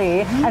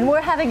early, and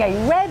we're having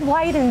a red,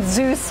 white, and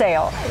zoo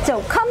sale.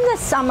 So come this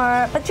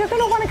summer, but you're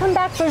going to want to come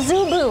back for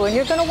Zoo Blue, and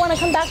you're going to want to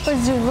come back for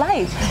Zoo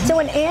Light. So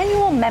an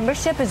annual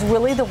membership is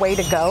really the way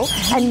to go,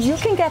 and you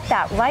can get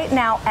that right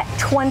now at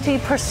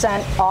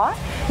 20% off.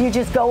 You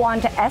just go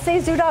on to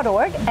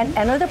sazoo.org and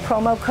enter the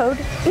promo code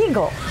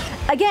EAGLE.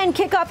 Again,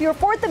 kick off your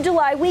 4th of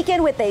July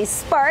weekend with a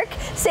spark.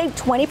 Save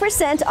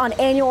 20% on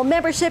annual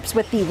memberships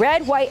with the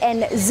Red, White,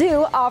 and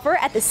Zoo offer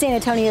at the San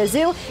Antonio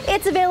Zoo.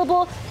 It's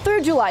available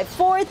through July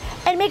 4th.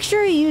 And make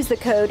sure you use the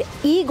code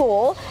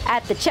EAGLE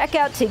at the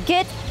checkout to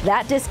get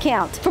that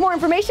discount. For more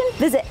information,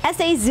 visit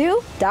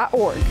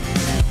sazoo.org.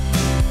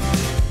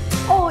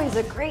 Always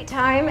a great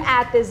time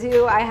at the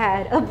zoo. I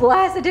had a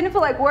blast. It didn't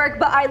feel like work,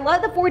 but I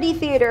love the 4D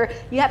Theater.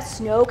 You have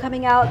snow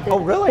coming out.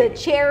 The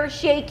chair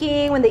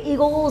shaking when the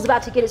eagle was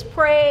about to get his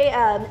prey.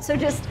 So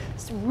just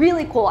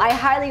really cool. I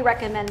highly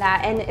recommend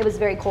that. And it was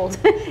very cold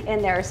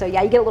in there. So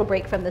yeah, you get a little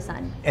break from the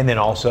sun. And then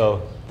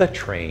also the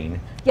train.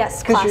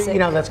 Yes, classic. You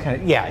know, that's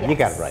kind of, you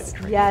got to ride the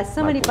train. Yes,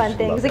 so many fun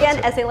things. Again,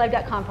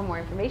 SALive.com for more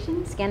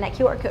information. Scan that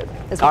QR code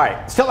as well. All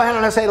right, still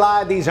ahead on SA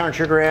Live. These aren't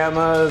your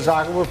grandma's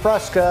aqua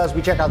frescas.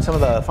 We check out some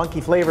of the funky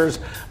flavors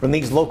from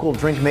these local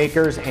drink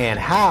makers and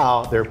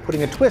how they're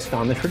putting a twist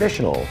on the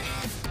traditional.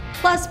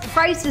 Plus,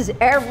 prices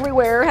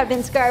everywhere have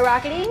been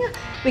skyrocketing.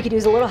 We could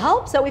use a little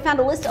help, so we found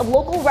a list of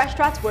local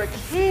restaurants where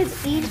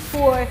kids eat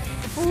for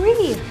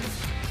free.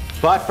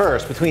 But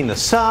first, between the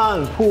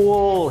sun,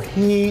 pool,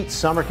 heat,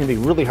 summer can be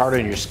really hard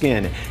on your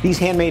skin. These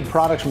handmade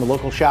products from a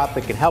local shop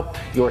that can help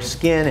your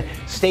skin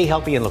stay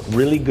healthy and look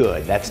really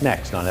good. That's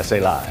next on SA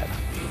Live.